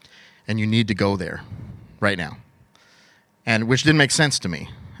 and you need to go there right now. And which didn't make sense to me.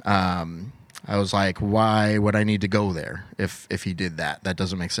 I was like, why would I need to go there if he did that? That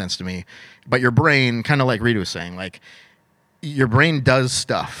doesn't make sense to me. But your brain, kind of like Rita was saying, like, your brain does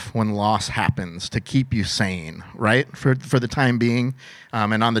stuff when loss happens to keep you sane, right? For the time being.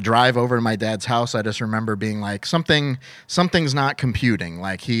 And on the drive over to my dad's house, I just remember being like, something's not computing.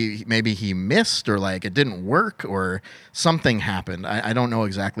 Like maybe he missed, or like it didn't work, or something happened. I don't know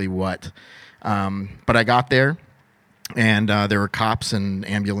exactly what. But I got there, and there were cops and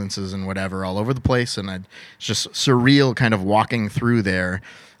ambulances and whatever all over the place. And it's just surreal kind of walking through there.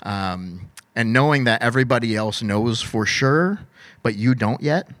 And knowing that everybody else knows for sure, but you don't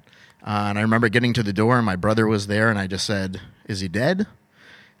yet. And I remember getting to the door, and my brother was there, and I just said, is he dead?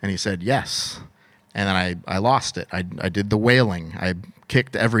 And he said, yes. And then I lost it. I did the wailing. I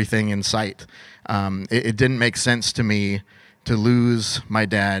kicked everything in sight. It didn't make sense to me to lose my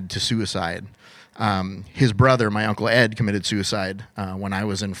dad to suicide. His brother, my Uncle Ed, committed suicide when I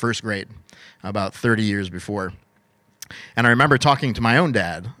was in first grade, about 30 years before. And I remember talking to my own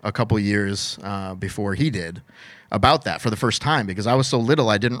dad a couple years before he did about that for the first time, because I was so little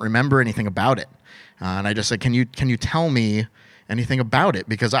I didn't remember anything about it. And I just said, can you tell me anything about it?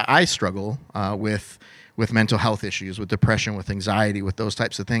 Because I struggle with mental health issues, with depression, with anxiety, with those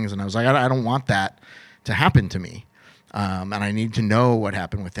types of things. And I was like, I don't want that to happen to me. And I need to know what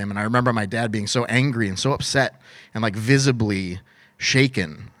happened with him. And I remember my dad being so angry and so upset and like visibly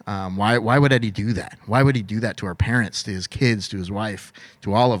shaken. Why would Eddie do that? Why would he do that to our parents, to his kids, to his wife,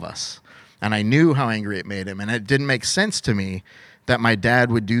 to all of us? And I knew how angry it made him, and it didn't make sense to me that my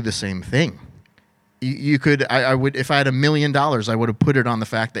dad would do the same thing. I would, if I had $1 million, I would have put it on the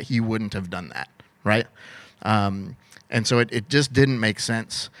fact that he wouldn't have done that, right? And so it just didn't make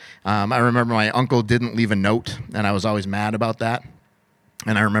sense. I remember my uncle didn't leave a note, and I was always mad about that.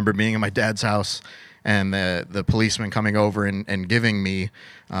 And I remember being in my dad's house, and the policeman coming over and giving me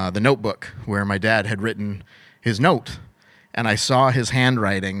the notebook where my dad had written his note. And I saw his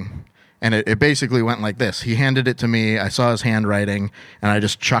handwriting, and it basically went like this. He handed it to me, I saw his handwriting, and I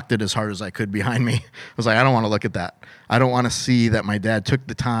just chucked it as hard as I could behind me. I was like, I don't want to look at that. I don't want to see that my dad took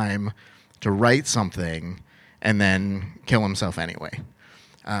the time to write something and then kill himself anyway.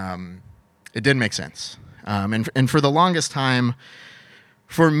 It didn't make sense. And for the longest time,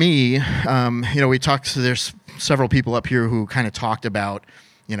 for me, we talked to, there's several people up here who kind of talked about,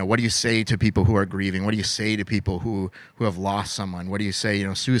 what do you say to people who are grieving? What do you say to people who have lost someone? What do you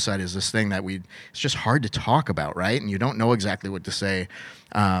say? Suicide is this thing that it's just hard to talk about, right? And you don't know exactly what to say.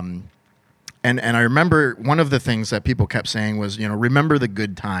 And I remember one of the things that people kept saying was, remember the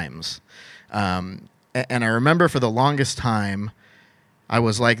good times. And I remember for the longest time, I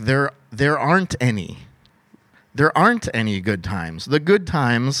was like, there aren't any. There aren't any good times. The good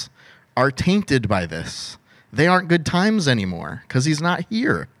times are tainted by this. They aren't good times anymore because he's not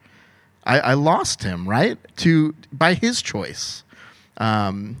here. I lost him, right? By his choice.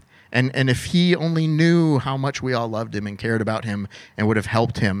 And if he only knew how much we all loved him and cared about him and would have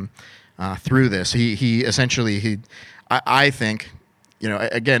helped him through this, he essentially, I think,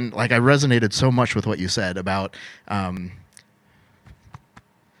 again, like I resonated so much with what you said about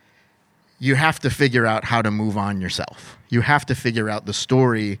you have to figure out how to move on yourself. You have to figure out the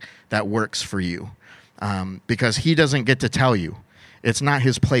story that works for you. Because he doesn't get to tell you. It's not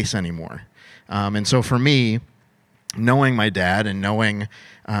his place anymore. And so for me, knowing my dad and knowing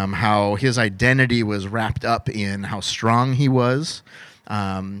how his identity was wrapped up in how strong he was,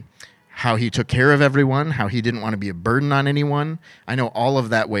 how he took care of everyone, how he didn't want to be a burden on anyone. I know all of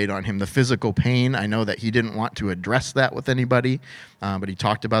that weighed on him. The physical pain, I know that he didn't want to address that with anybody, but he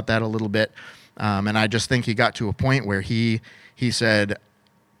talked about that a little bit. And I just think he got to a point where he said,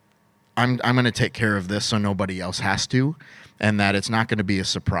 I'm going to take care of this so nobody else has to, and that it's not going to be a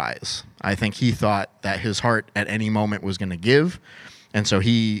surprise. I think he thought that his heart at any moment was going to give, and so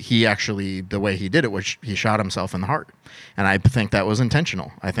he actually, the way he did it was he shot himself in the heart. And I think that was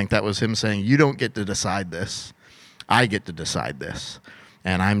intentional. I think that was him saying, you don't get to decide this. I get to decide this,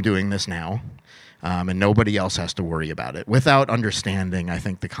 and I'm doing this now, and nobody else has to worry about it, without understanding, I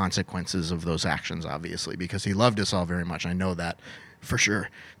think, the consequences of those actions, obviously, because he loved us all very much. I know that for sure.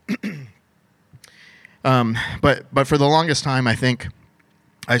 But for the longest time, I think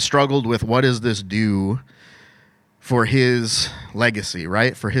I struggled with what does this do for his legacy,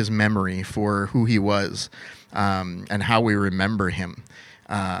 right? For his memory, for who he was, and how we remember him.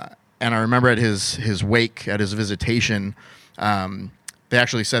 And I remember at his wake, at his visitation, they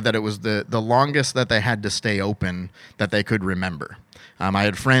actually said that it was the longest that they had to stay open that they could remember. I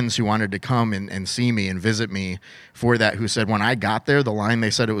had friends who wanted to come and see me and visit me for that, who said when I got there, the line,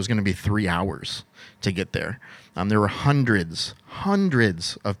 they said it was going to be 3 hours to get there. There were hundreds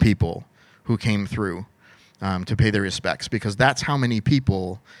of people who came through to pay their respects, because that's how many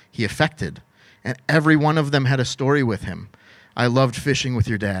people he affected. And every one of them had a story with him. I loved fishing with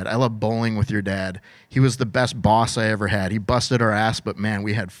your dad. I loved bowling with your dad. He was the best boss I ever had. He busted our ass, but man,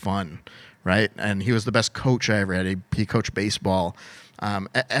 we had fun, right? And he was the best coach I ever had. He coached baseball.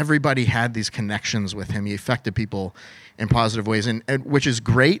 Everybody had these connections with him. He affected people in positive ways, and which is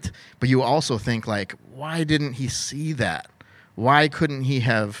great, but you also think, like, why didn't he see that? Why couldn't he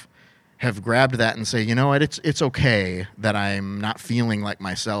have grabbed that and say, you know what, it's okay that I'm not feeling like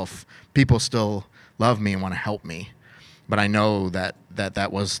myself. People still love me and want to help me. But I know that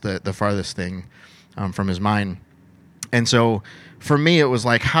was the farthest thing from his mind. And so for me, it was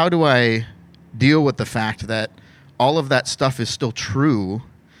like, how do I deal with the fact that all of that stuff is still true,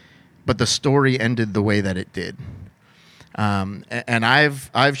 but the story ended the way that it did? And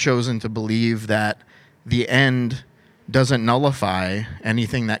I've chosen to believe that the end doesn't nullify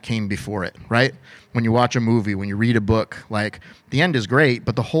anything that came before it, right? When you watch a movie, when you read a book, like, the end is great,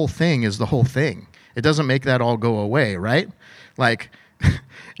 but the whole thing is the whole thing. It doesn't make that all go away, right? Like,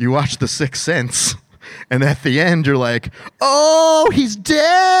 you watch The Sixth Sense, and at the end, you're like, oh, he's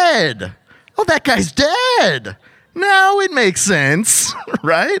dead. Oh, that guy's dead. Now it makes sense,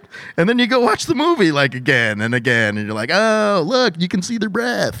 right? And then you go watch the movie, like, again and again, and you're like, oh, look, you can see their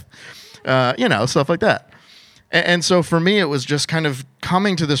breath. Stuff like that. And so for me, it was just kind of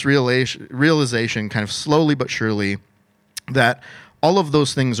coming to this realization kind of slowly but surely that all of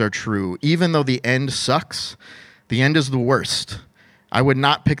those things are true. Even though the end sucks, the end is the worst. I would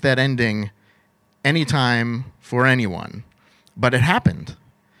not pick that ending anytime for anyone, but it happened.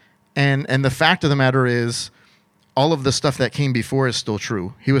 And the fact of the matter is, all of the stuff that came before is still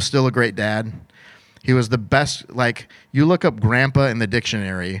true. He was still a great dad. He was the best. Like, you look up grandpa in the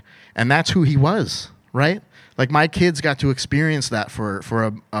dictionary, and that's who he was, right? Like, my kids got to experience that for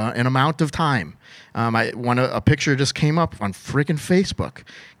an amount of time. A picture just came up on freaking Facebook.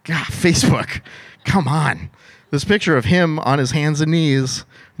 God, Facebook, come on. This picture of him on his hands and knees,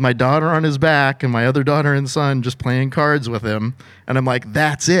 my daughter on his back, and my other daughter and son just playing cards with him. And I'm like,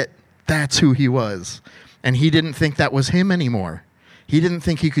 that's it. That's who he was. And he didn't think that was him anymore. He didn't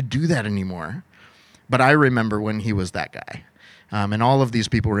think he could do that anymore. But I remember when he was that guy. And all of these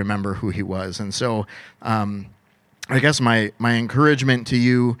people remember who he was. And so I guess my encouragement to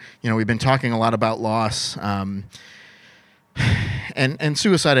you, we've been talking a lot about loss. And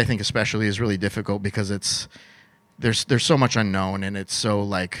suicide, I think especially, is really difficult because there's so much unknown, and it's so,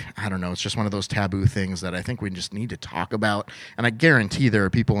 like, I don't know, it's just one of those taboo things that I think we just need to talk about. And I guarantee there are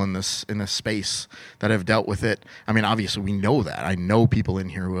people in this space that have dealt with it. I mean, obviously we know that. I know people in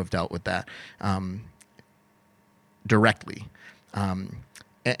here who have dealt with that directly.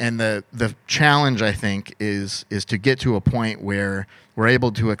 And the challenge, I think, is to get to a point where we're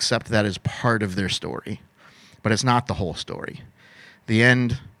able to accept that as part of their story, but it's not the whole story. The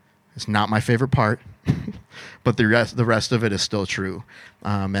end is not my favorite part, but the rest of it is still true.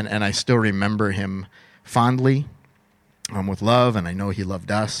 And I still remember him fondly, with love, and I know he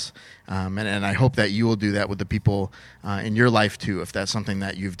loved us. And I hope that you will do that with the people in your life too, if that's something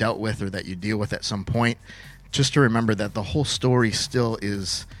that you've dealt with or that you deal with at some point. Just to remember that the whole story still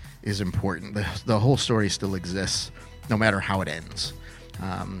is important. The whole story still exists, no matter how it ends.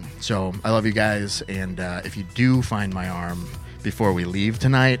 So I love you guys, and if you do find my arm before we leave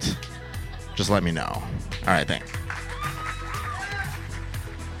tonight, just let me know. All right, thanks.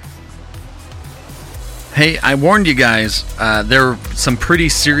 Hey, I warned you guys. There were some pretty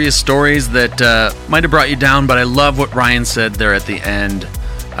serious stories that might have brought you down, but I love what Ryan said there at the end.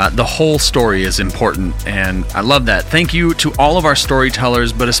 The whole story is important, and I love that. Thank you to all of our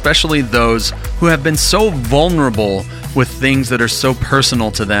storytellers, but especially those who have been so vulnerable with things that are so personal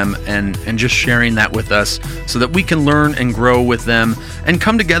to them, and just sharing that with us so that we can learn and grow with them and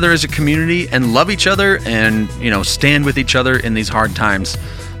come together as a community and love each other and, stand with each other in these hard times.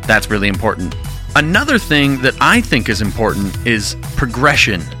 That's really important. Another thing that I think is important is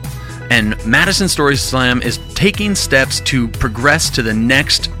progression. And Madison Story Slam is taking steps to progress to the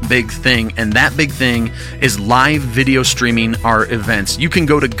next big thing, and that big thing is live video streaming our events. You can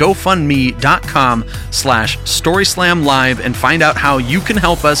go to gofundme.com/StorySlamLive and find out how you can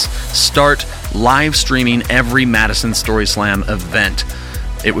help us start live streaming every Madison Story Slam event.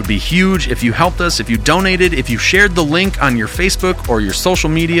 It would be huge if you helped us, if you donated, if you shared the link on your Facebook or your social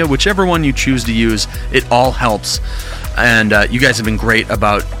media, whichever one you choose to use. It all helps. And you guys have been great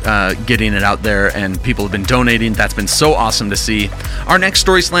about getting it out there, and people have been donating. That's been so awesome to see. Our next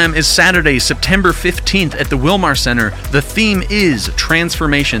Story Slam is Saturday, September 15th at the Wilmar Center. The theme is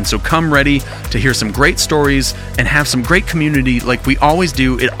transformation, so come ready to hear some great stories and have some great community like we always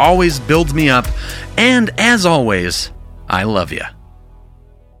do. It always builds me up. And as always, I love you.